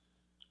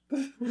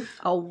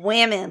A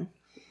women.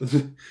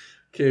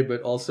 Okay,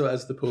 but also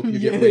as the Pope, you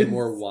get way Yes.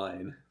 more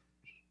wine.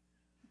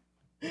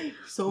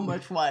 so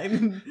much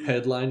wine.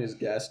 Headline is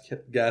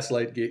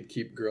Gaslight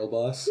Gatekeep Girl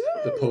Boss.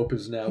 The Pope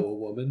is now a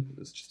woman.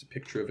 It's just a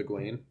picture of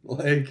Egwene.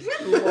 Like,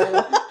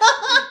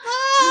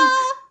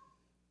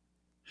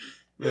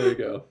 there you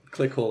go.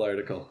 Click whole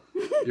article.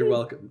 You're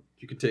welcome.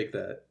 You can take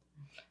that.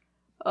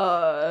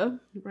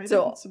 Right,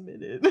 So- and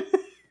submitted.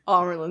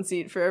 Amerlin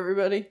seat for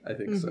everybody. I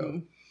think so.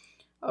 Mhm.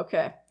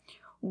 Okay.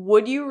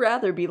 Would you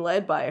rather be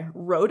led by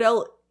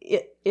Rodel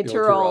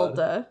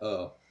Ituralda,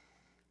 Oh.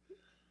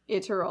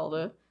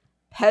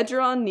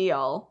 Pedron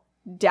Nial,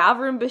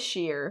 Davram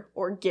Bashir,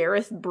 or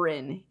Gareth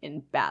Bryn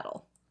in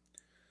battle?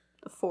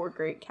 The four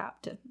great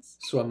captains.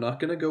 So I'm not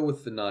going to go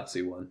with the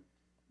Nazi one.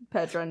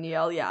 Pedron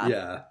Nial, yeah.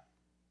 Yeah.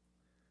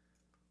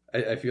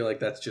 I feel like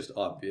that's just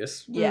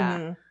obvious. Yeah.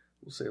 Mhm.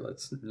 We'll say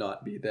let's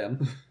not be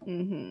them.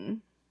 Mm-hmm.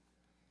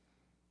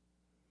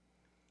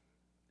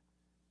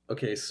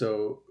 Okay,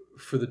 so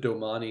for the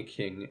Domani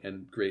king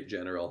and great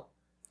general,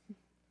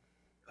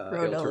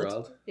 Rodel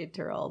Ilterald,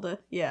 Ituralda,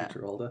 yeah.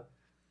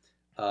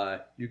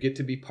 you get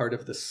to be part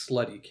of the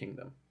slutty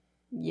kingdom.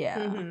 Yeah.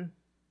 Mhm.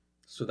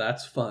 So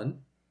that's fun.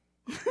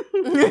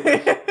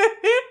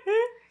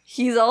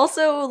 He's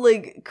also,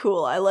 like,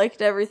 cool. I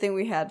liked everything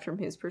we had from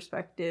his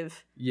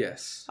perspective.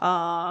 Yes.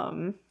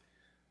 And,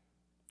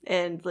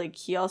 like,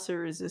 he also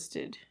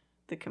resisted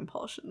the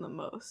compulsion the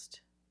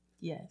most.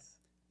 Yes.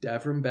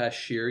 Davram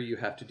Bashir, you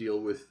have to deal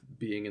with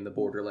being in the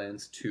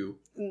Borderlands too.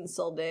 And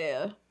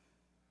Saldea.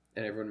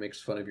 And everyone makes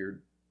fun of your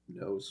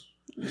nose.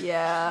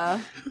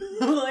 Yeah.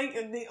 Like,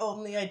 the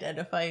only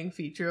identifying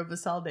feature of a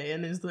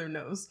Saldean is their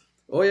nose.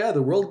 Oh yeah,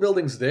 the world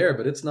building's there,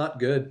 but it's not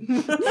good.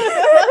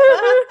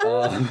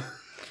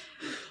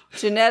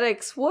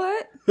 Genetics,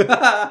 what?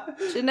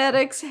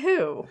 Genetics,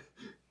 who?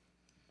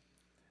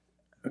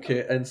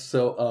 Okay, and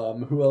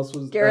so who else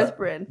was Gareth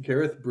Bryn.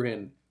 Gareth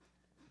Bryn.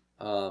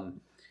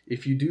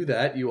 If you do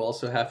that, you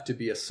also have to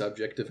be a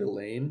subject of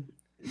Elaine.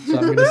 So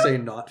I'm gonna say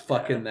not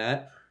fucking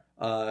that.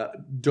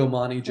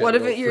 Domani General. What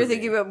if you're for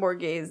thinking me. about more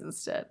gays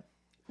instead?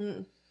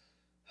 Mm.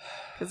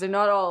 Because they're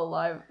not all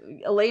alive.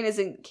 Elaine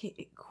isn't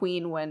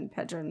queen when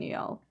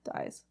Pedroniel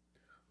dies.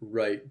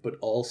 Right, but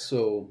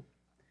also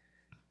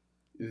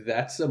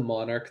that's a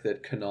monarch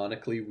that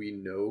canonically we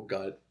know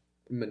got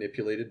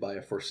manipulated by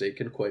a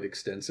Forsaken quite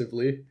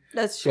extensively.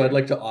 That's true. So I'd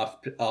like to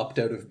opt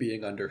out of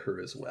being under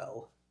her as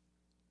well.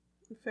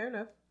 Fair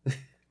enough.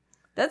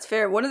 That's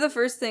fair. One of the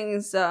first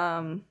things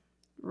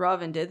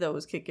Robin did, though,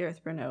 was kick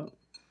Gareth Bryn out.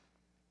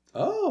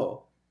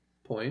 Oh,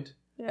 point.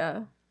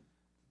 Yeah.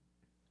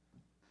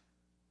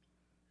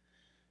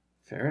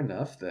 Fair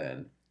enough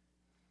then.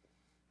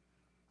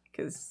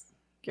 Because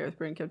Gareth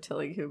Bryn kept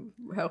telling him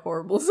how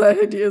horrible his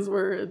ideas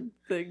were and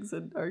things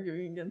and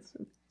arguing against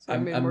him. So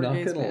I'm not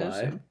gays gonna banish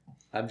lie. him.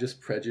 I'm just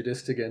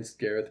prejudiced against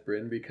Gareth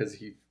Bryn because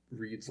he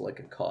reads like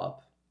a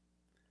cop.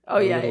 Oh,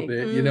 a yeah. little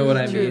bit. You know what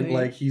I mean? truly.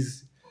 Like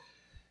he's.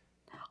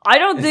 I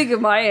don't think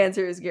my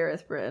answer is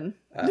Gareth Bryn.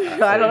 I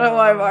don't know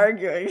why I'm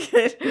arguing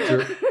it.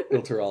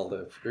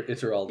 Ilteralda.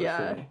 Ilteralda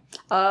Yeah. for me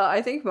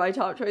I think my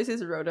top choice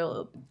is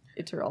Rhoda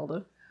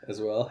Ituralda.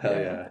 as well. Hell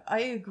yeah. I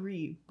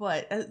agree,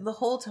 but the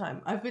whole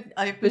time I've been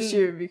But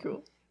she would be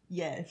cool.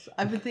 Yes,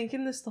 I've been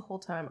thinking this the whole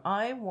time.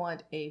 I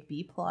want a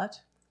B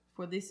plot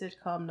for the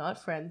sitcom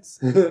Not Friends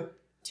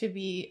to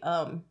be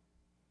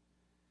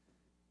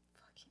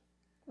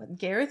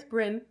Gareth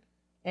Bryn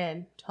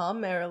and Tom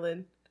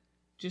Marilyn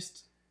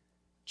just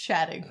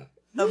chatting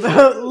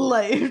about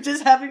life,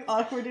 just having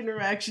awkward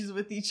interactions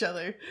with each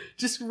other,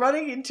 just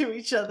running into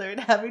each other and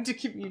having to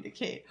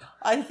communicate.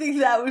 I think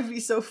that would be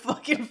so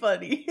fucking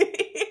funny.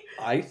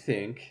 I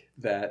think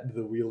that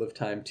the Wheel of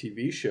Time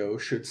TV show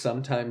should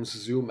sometimes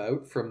zoom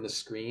out from the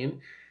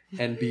screen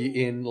and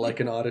be in like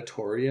an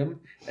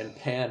auditorium and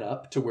pan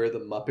up to where the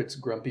Muppets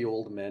grumpy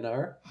old men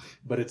are,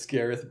 but it's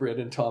Gareth Bryn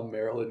and Tom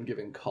Marilyn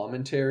giving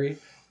commentary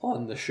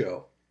on the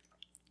show.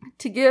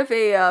 To give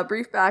a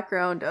brief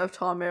background of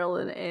Tom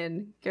Marilyn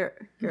and Gareth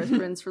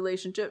Bryn's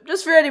relationship,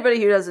 just for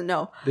anybody who doesn't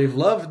know. They've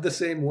loved the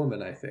same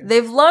woman, I think.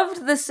 They've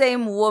loved the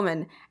same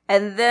woman,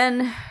 and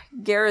then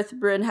Gareth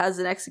Bryn has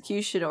an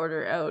execution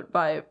order out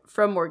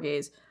from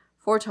Morgaze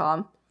for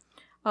Tom.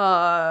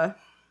 So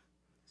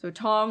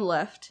Tom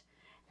left,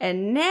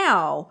 and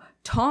now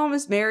Tom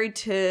is married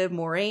to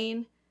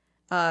Moraine,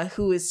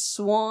 who is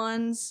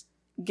Swan's,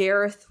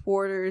 Gareth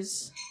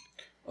Warder's.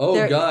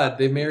 Oh God,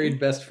 they married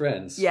best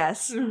friends.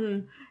 Yes.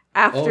 Mhm.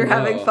 After Oh,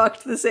 having no.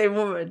 fucked the same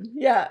woman.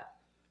 Yeah.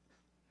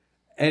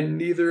 And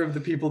neither of the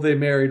people they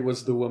married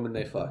was the woman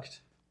they fucked.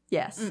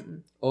 Yes.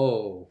 Mm-mm.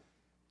 Oh.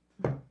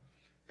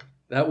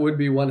 That would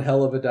be one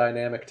hell of a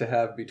dynamic to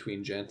have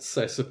between gents,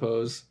 I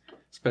suppose.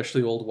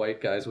 Especially old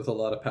white guys with a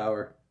lot of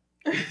power.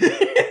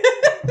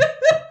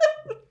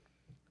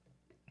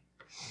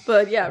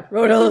 But yeah,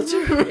 Rhoda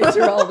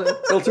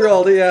Ituralda.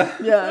 Ilteralda, yeah.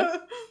 Yeah.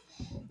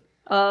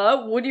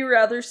 Would you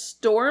rather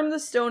storm the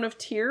Stone of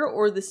Tyr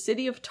or the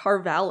city of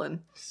Tarvalon?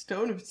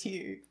 Stone of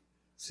Tear.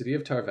 City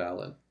of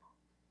Tarvalon.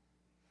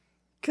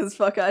 Cause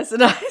fuck Ice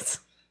and Ice.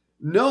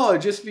 No,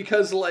 just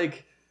because,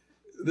 like,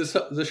 the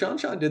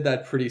Shanshan did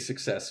that pretty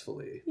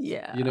successfully.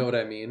 Yeah. You know what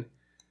I mean?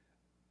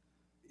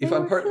 If They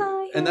I'm were part...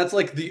 flying. And that's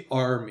like the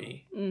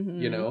army,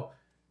 Mm-hmm. you know?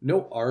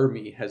 No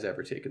army has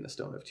ever taken the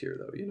Stone of Tyr,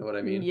 though. You know what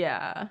I mean?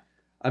 Yeah.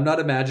 I'm not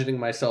imagining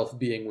myself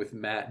being with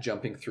Matt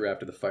jumping through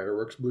after the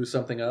fireworks blew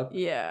something up.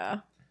 Yeah.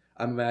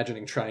 I'm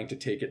imagining trying to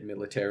take it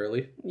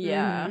militarily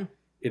Yeah. Mhm.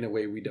 in a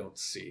way we don't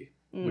see,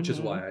 which is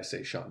Mhm. why I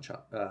say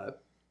Tarvalon.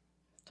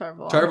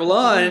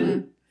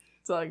 Tarvalon.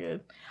 It's all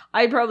good.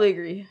 I'd probably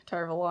agree.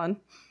 Tarvalon.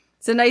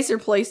 It's a nicer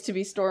place to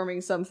be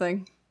storming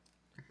something.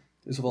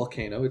 It's a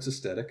volcano. It's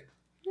aesthetic.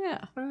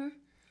 Yeah. Mhm.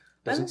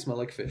 Doesn't smell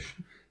like fish.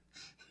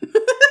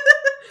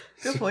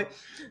 Good point.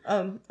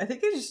 I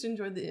think I just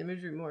enjoyed the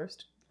imagery more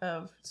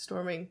of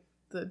storming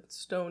the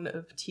Stone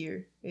of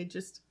Tyr. It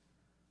just...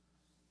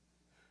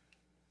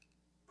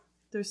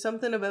 There's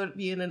something about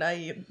being an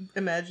Aiel,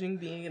 imagining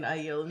being an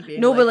Aiel and being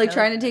No, but like hell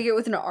trying to yeah. take it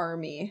with an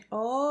army.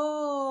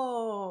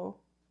 Oh.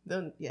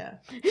 Then, yeah.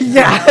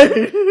 Yeah.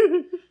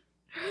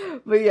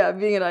 But yeah,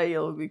 being an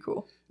Aiel would be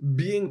cool.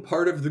 Being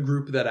part of the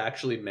group that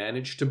actually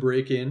managed to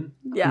break in,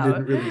 Yeah. who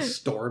didn't really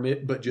storm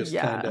it, but just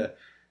Yeah. kind of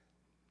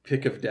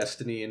pick of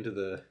destiny into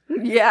the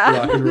Yeah.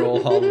 Rock and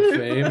Roll Hall of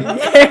Fame.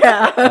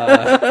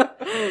 Yeah.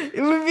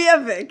 It would be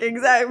epic,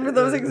 exactly for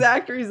those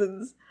exact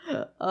reasons.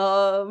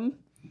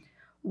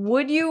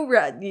 Would you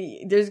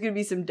there's gonna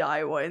be some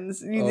die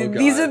ones.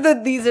 These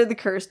are the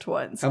cursed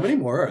ones. How many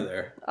more are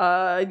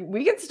there?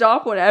 We can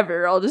stop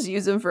whenever. I'll just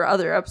use them for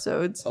other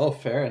episodes. Oh,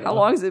 fair enough. How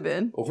long has it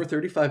been? Over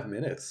 35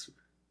 minutes.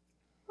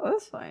 Oh,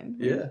 that's fine.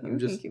 Yeah, we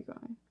can keep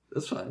going.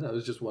 That's fine. I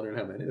was just wondering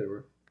how many there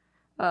were.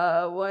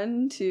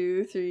 1,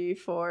 2, 3,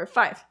 4,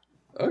 5.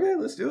 Okay,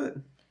 let's do it.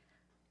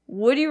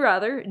 Would you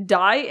rather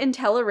die in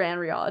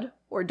Tel'aran'rhiod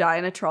or die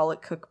in a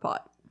Trolloc cookpot?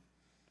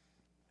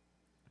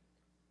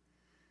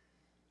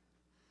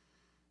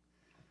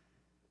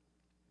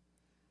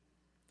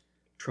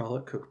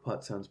 Trolloc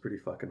cookpot sounds pretty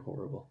fucking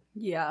horrible.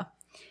 Yeah.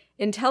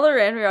 In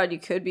Tel'aran'rhiod, you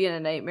could be in a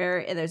nightmare,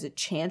 and there's a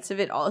chance of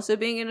it also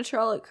being in a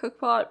Trolloc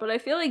cookpot, but I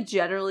feel like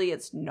generally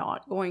it's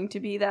not going to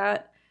be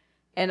that.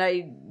 And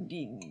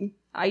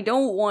I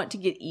don't want to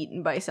get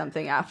eaten by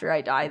something after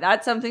I die.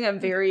 That's something I'm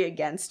very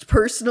against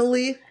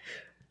personally.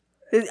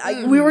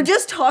 We were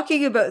just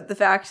talking about the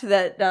fact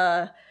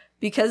that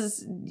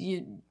because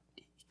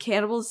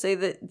cannibals say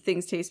that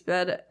things taste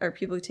bad, or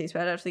people taste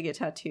bad after they get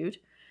tattooed.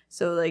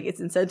 So, like, it's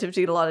incentive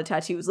to get a lot of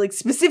tattoos. Like,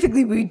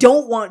 specifically, we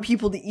don't want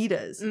people to eat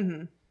us.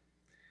 Mm-hmm.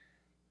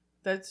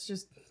 That's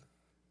just...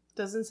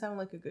 doesn't sound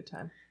like a good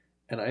time.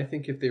 And I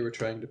think if they were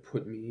trying to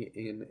put me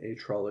in a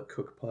Trolloc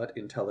cookpot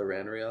in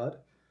Tel'aran'rhiod,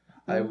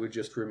 I would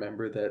just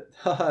remember that,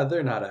 haha,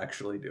 they're not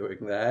actually doing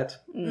that.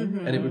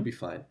 Mm-hmm. And it would be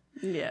fine.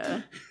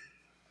 Yeah.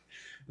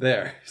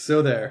 There.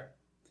 So there.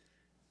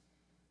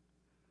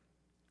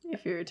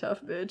 If you're a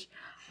tough bitch.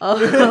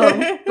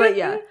 But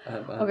yeah.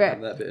 Okay.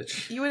 I'm that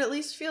bitch. You would at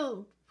least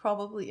feel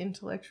probably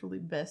intellectually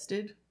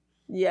bested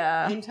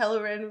Yeah. in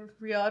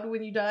Tel'aran'rhiod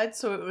when you died,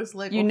 so it was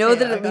like, You know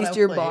that I at got least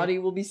your outplayed. body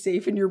will be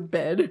safe in your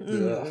bed.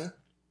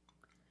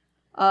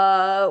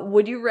 Mhm.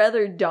 Would you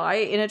rather die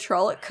in a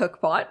Trolloc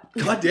cookpot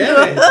God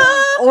damn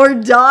it! or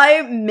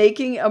die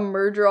making a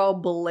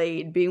Murdral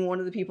blade, being one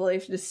of the people they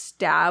have to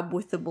stab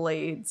with the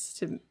blades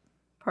to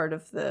part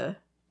of the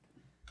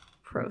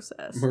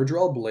process?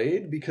 Murdral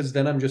blade? Because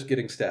then I'm just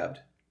getting stabbed.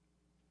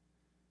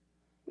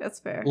 That's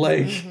fair.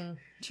 Like, Mhm.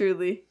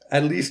 Truly.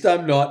 at least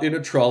I'm not in a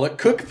Trolloc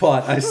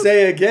cookpot. I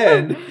say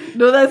again,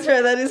 No, that's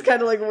fair. That is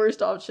kind of like a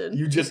worst option.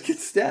 you just get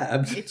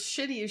stabbed. It's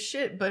shitty as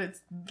shit, but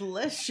it's the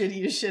less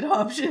shitty as shit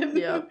option.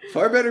 Yeah.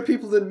 Far better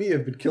people than me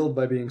have been killed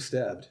by being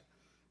stabbed.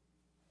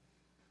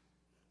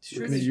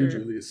 Sure, Looking at you,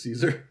 Julius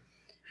Caesar.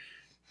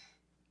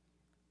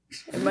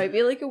 It might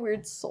be like a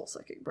weird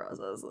soul-sucking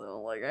process,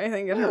 though. Like, I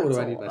think it Yeah, hurts what do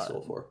a I need my lot.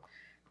 soul for?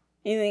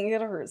 I think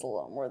it hurts a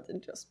lot more than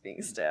just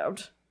being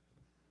stabbed.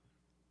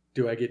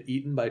 Do I get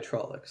eaten by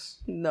Trollocs?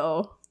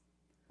 No.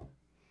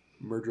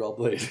 Murdral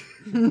blade.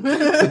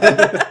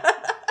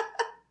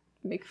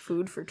 Make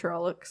food for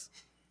Trollocs.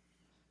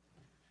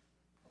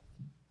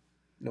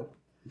 Nope.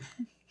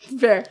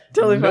 Fair.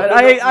 Totally No, fine. no,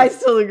 no. I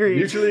still agree.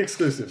 Mutually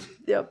exclusive.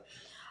 Yep.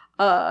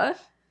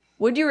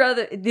 Would you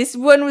rather... This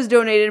one was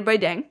donated by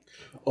Deng.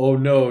 Oh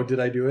no, did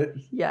I do it?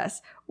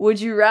 Yes. Would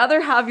you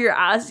rather have your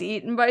ass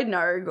eaten by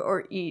Narg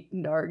or eat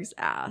Narg's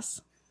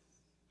ass?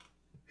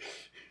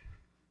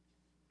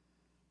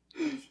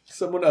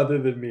 Someone other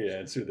than me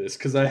answer this,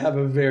 because I have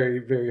a very,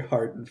 very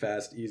hard and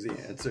fast, easy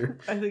answer.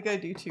 I think I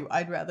do too.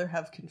 I'd rather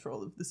have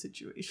control of the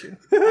situation.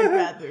 I'd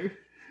rather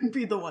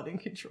be the one in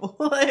control.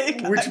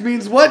 Like, Which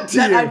means what to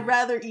that you? I'd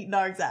rather eat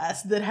Narg's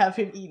ass than have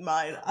him eat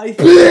mine. I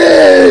think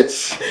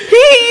Bitch!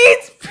 He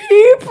eats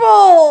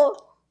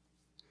people!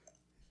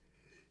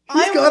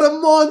 He's got a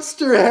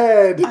monster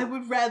head! I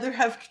would rather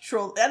have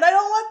control, and I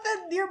don't want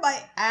that near my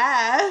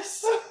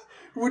ass.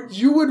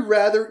 You would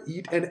rather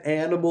eat an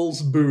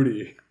animal's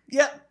booty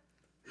Yep.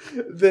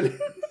 than...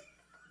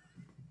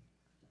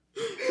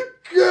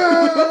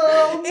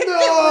 Girl, If no!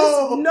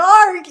 it was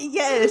Narg,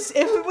 yes.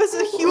 If it was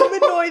a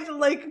humanoid,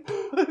 like,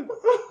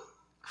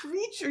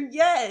 creature,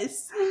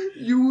 yes.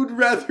 You would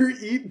rather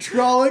eat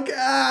Trolloc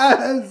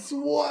ass!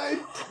 What?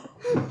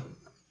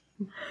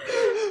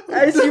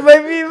 As you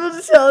might be able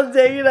to tell,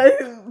 Deng and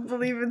I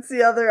believe it's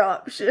the other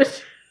option.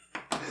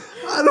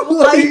 I don't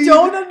want to I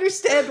don't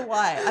understand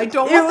why. I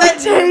don't It want would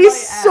that near my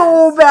taste ass.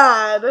 so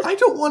bad. I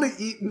don't want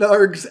to eat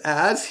Narg's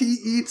ass. He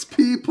eats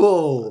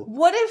people.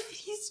 What if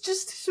he's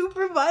just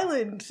super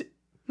violent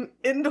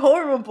and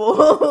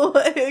horrible?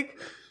 Like,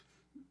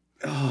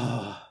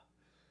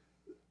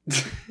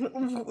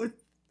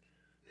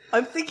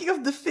 I'm thinking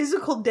of the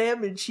physical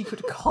damage he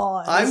could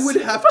cause. I would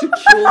have to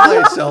kill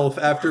myself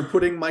after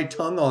putting my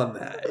tongue on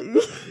that.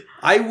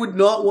 I would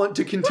not want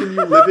to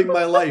continue living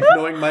my life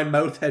knowing my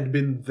mouth had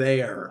been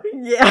there.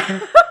 Yeah.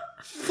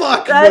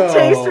 Fuck That no.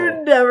 taste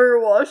would never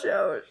wash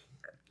out.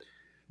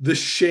 The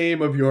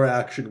shame of your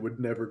action would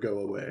never go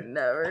away.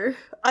 Never.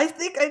 I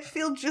think I'd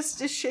feel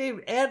just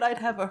ashamed, and I'd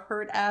have a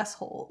hurt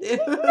asshole.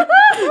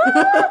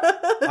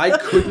 I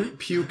couldn't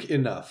puke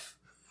enough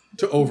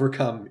to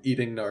overcome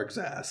eating Narg's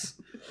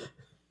ass.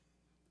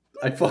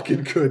 I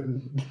fucking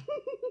couldn't.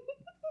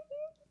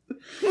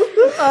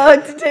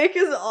 To take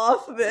us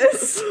off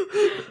this,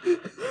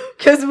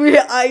 because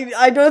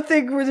I don't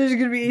think there's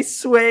gonna be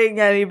swaying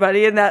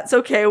anybody, and that's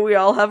okay. We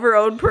all have our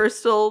own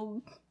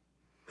personal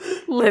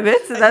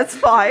limits, and that's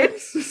fine.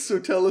 So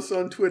tell us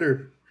on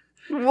Twitter.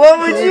 What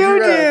would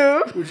you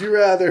do? Would you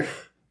rather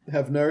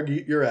have Narg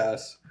eat your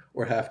ass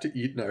or have to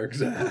eat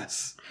Narg's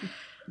ass?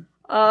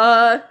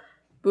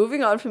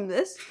 Moving on from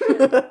this,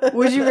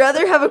 would you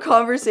rather have a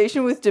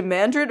conversation with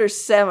Demandred or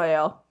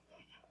Samael?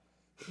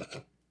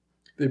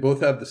 They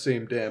both have the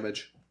same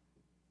damage.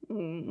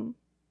 Mm.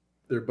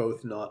 They're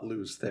both not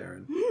lose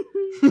Theron.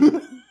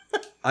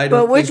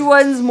 But which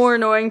one's more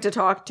annoying to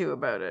talk to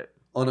about it?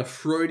 On a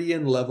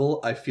Freudian level,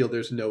 I feel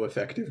there's no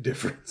effective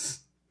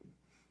difference.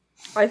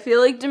 I feel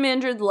like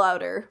Demandred's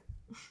louder.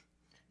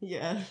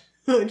 Yeah.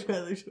 I'd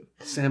rather.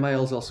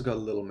 Samael's also got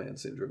little man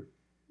syndrome.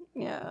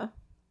 Yeah.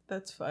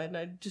 That's fine.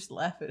 I'd just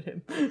laugh at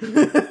him.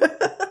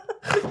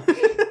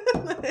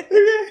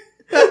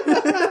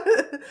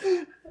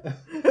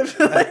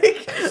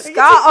 Like,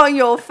 Scott on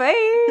your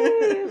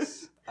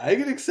face. I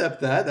can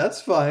accept that.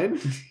 That's fine.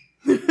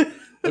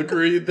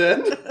 Agreed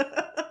then.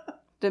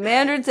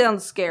 Demandred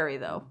sounds scary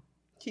though.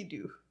 he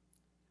do.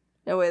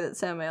 In a way that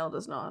Samael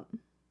does not.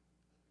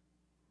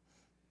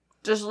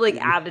 Just like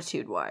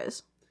attitude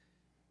wise.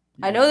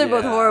 I know they're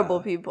both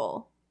horrible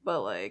people,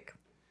 but like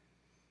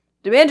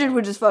Demandred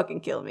would just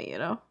fucking kill me, you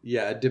know?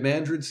 Yeah,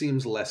 Demandred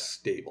seems less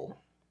stable,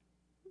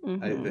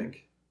 Mm-hmm. I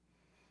think.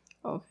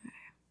 Okay.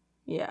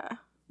 Yeah.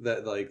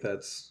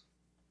 That's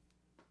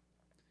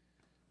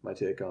my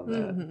take on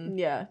that. Mm-hmm.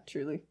 Yeah,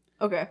 truly.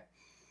 Okay.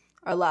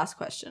 Our last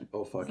question.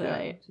 Oh, fuck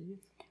tonight. Yeah.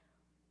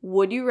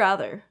 Would you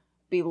rather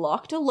be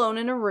locked alone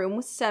in a room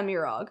with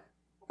Semirog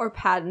or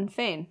Padden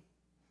Fane?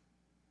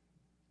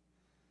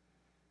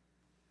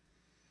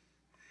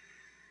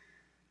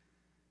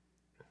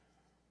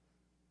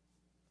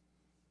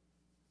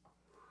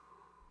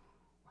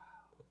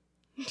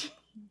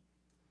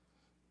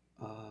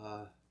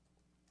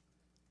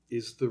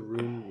 Is the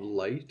room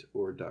light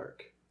or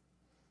dark?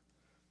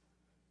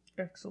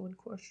 Excellent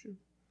question.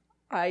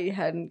 I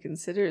hadn't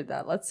considered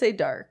that. Let's say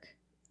dark.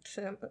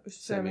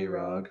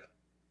 Semirog.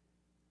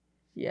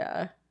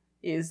 Yeah.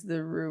 Is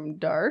the room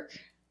dark?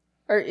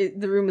 Or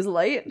the room is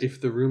light?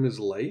 If the room is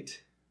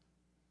light,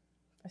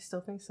 I still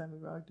think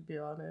Semirog, to be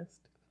honest.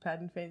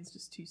 Padden Fane's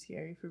just too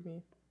scary for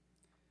me.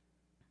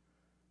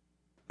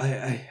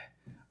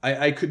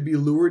 I could be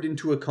lured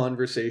into a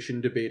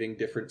conversation debating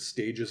different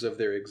stages of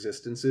their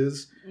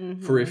existences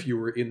for if you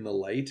were in the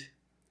light,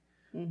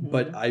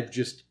 but I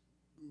just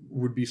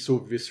would be so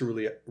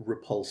viscerally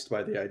repulsed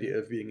by the idea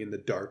of being in the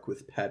dark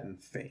with Padden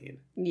Fane.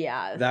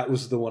 Yeah. That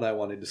was the one I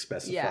wanted to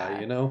specify,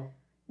 you know?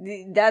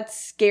 That's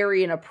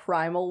scary in a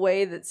primal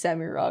way that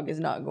Semirog is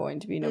not going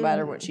to be, no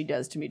matter what she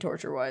does to me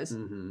torture-wise.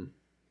 Mm-hmm.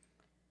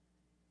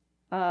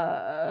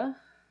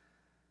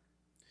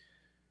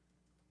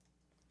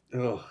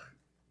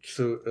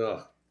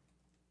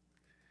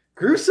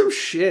 Gruesome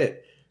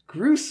shit.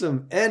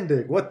 Gruesome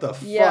ending. What the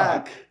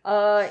fuck?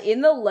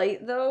 In the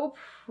light, though,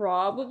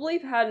 probably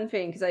Padden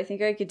Fane, because I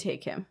think I could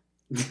take him.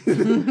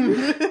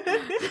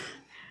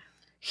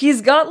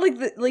 He's got,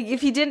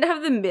 if he didn't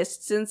have the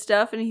mists and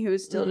stuff, and he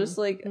was still just,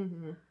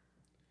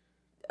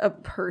 a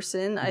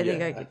person, I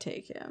think I could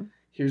take him.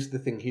 Here's the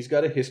thing. He's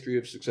got a history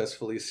of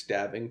successfully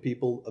stabbing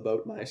people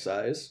about my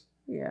size.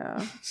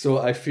 Yeah. So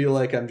I feel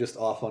like I'm just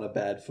off on a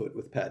bad foot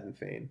with Padden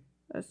Fane.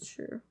 That's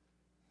true.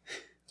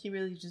 He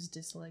really just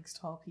dislikes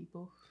tall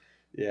people.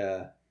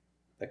 Yeah.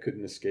 I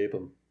couldn't escape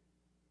him.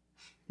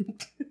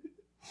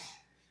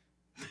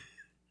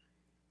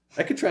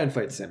 I could try and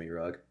fight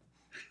Semirog.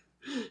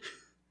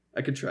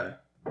 I could try.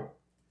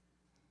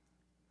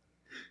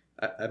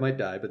 I might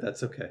die, but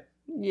that's okay.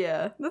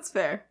 Yeah, that's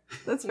fair.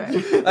 That's fair.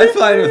 I'm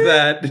fine with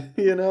that,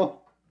 you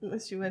know?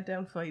 Unless you went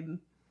down fighting.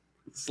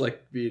 It's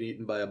like being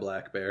eaten by a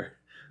black bear.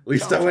 At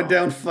least I went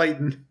down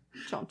fighting.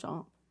 Chomp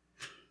chomp.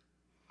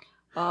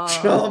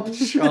 Chomp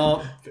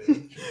chomp.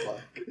 Bitch, fuck.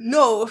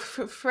 No,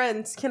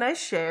 friends, can I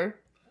share?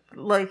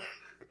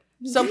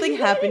 Something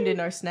happened in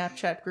our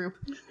Snapchat group.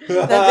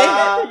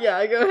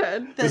 Yeah, go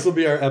ahead. This will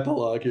be our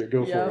epilogue here.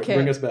 Go for it. Okay.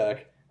 Bring us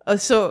back.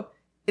 So,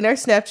 in our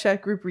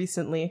Snapchat group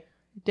recently,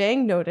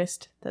 Dang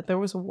noticed that there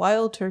was a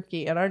wild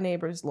turkey on our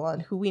neighbor's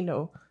lawn who we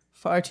know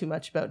far too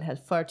much about and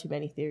had far too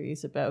many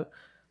theories about,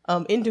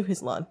 into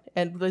his lawn,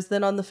 and was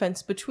then on the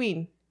fence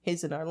between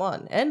his and our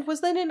lawn, and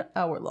was then in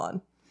our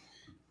lawn.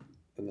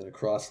 And then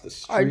across the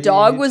street. Our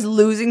dog was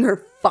losing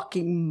her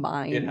fucking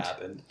mind. It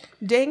happened.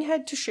 Dang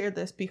had to share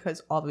this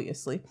because,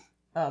 obviously,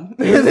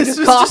 this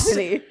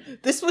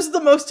was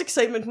the most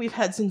excitement we've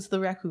had since the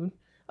raccoon.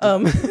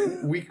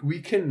 We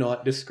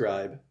cannot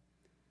describe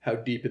how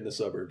deep in the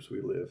suburbs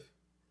we live.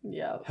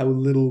 Yeah. How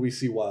little we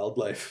see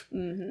wildlife.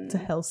 It's a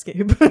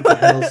hellscape. It's a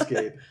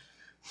hellscape.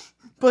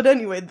 But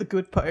anyway, the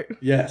good part.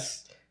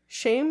 Yes.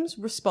 Shame's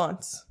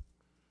response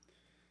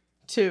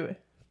to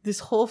this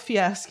whole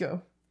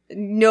fiasco.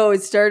 No,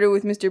 it started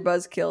with Mr.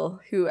 Buzzkill,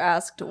 who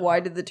asked,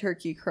 why did the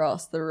turkey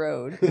cross the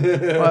road?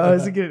 Well, I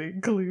was getting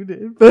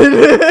included,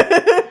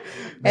 but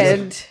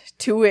And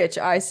to which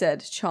I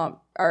said,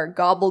 are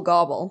Gobble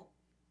Gobble.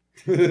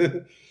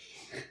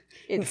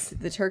 It's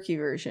the turkey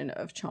version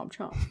of Chomp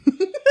Chomp.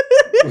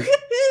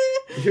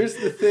 Here's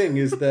the thing: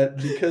 is that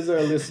because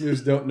our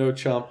listeners don't know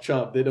Chomp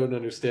Chomp, they don't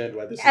understand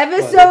why this is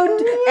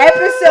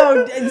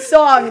Episode and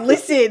song.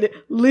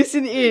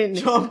 Listen in.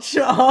 Chomp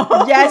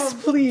chomp. Yes,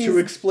 please. To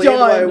explain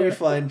why we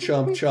find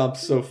Chomp Chomp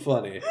so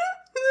funny.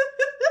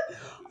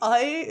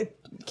 I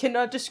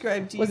cannot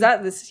describe to you Was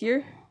that this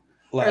year?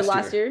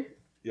 Last year?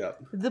 Yeah.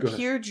 the Go ahead.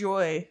 pure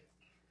joy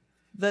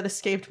that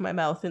escaped my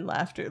mouth in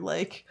laughter.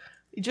 Like,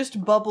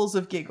 just bubbles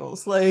of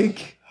giggles.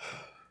 Like,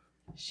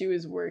 She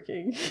was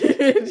working.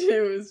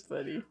 It was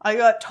funny. I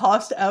got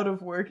tossed out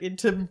of work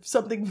into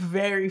something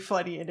very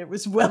funny, and it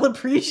was well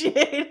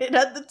appreciated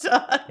at the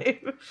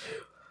time.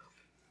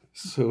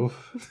 So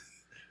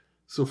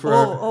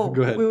for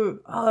go ahead. Wait.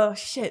 Oh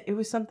shit! It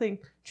was something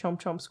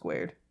Chomp Chomp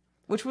Squared.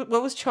 What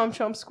was Chomp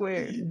Chomp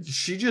Squared?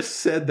 She just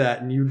said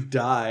that and you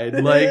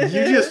died. Like,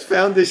 you just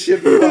found this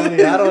shit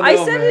funny. I don't know, I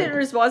said man. it in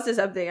response to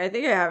something. I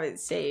think I have it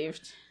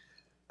saved.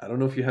 I don't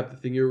know if you have the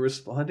thing you're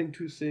responding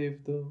to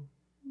saved, though.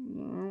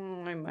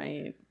 I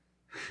might.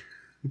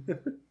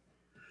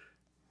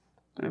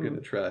 I'm going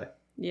to try.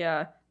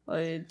 Yeah. No,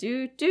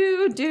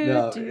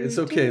 it's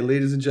okay.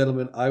 Ladies and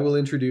gentlemen, I will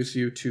introduce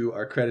you to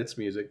our credits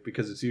music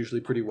because it's usually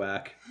pretty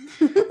whack.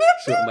 So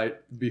it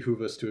might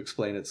behoove us to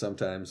explain it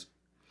sometimes.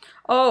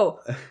 Oh,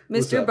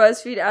 What's Mr. up?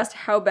 BuzzFeed asked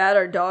how bad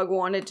our dog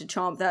wanted to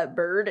chomp that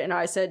bird, and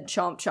I said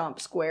chomp chomp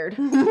squared.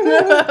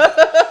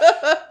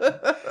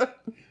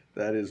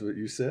 That is what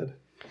you said.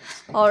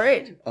 All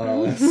right.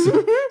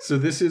 So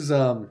this is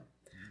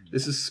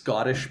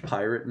Scottish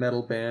pirate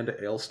metal band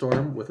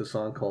Ailstorm with a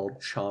song called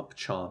Chomp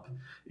Chomp.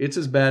 It's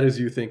as bad as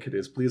you think it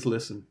is. Please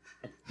listen.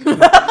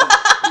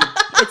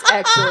 It's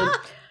excellent.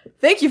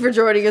 Thank you for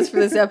joining us for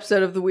this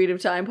episode of the Weed of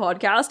Time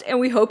podcast, and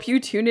we hope you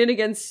tune in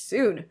again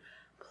soon.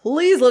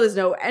 Please let us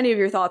know any of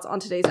your thoughts on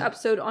today's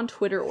episode on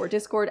Twitter or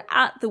Discord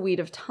at The Weed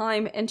of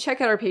Time, and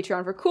check out our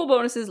Patreon for cool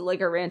bonuses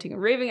like our ranting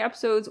and raving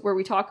episodes where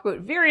we talk about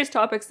various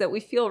topics that we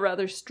feel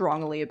rather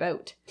strongly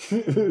about.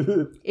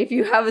 If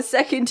you have a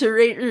second to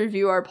rate and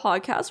review our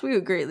podcast, we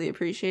would greatly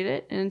appreciate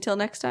it. And until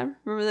next time,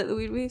 remember that the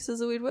weed weaves as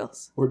the weed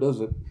wills. Or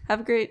does it? Have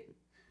a great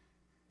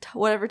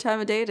whatever time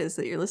of day it is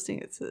that you're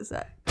listening to this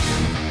at.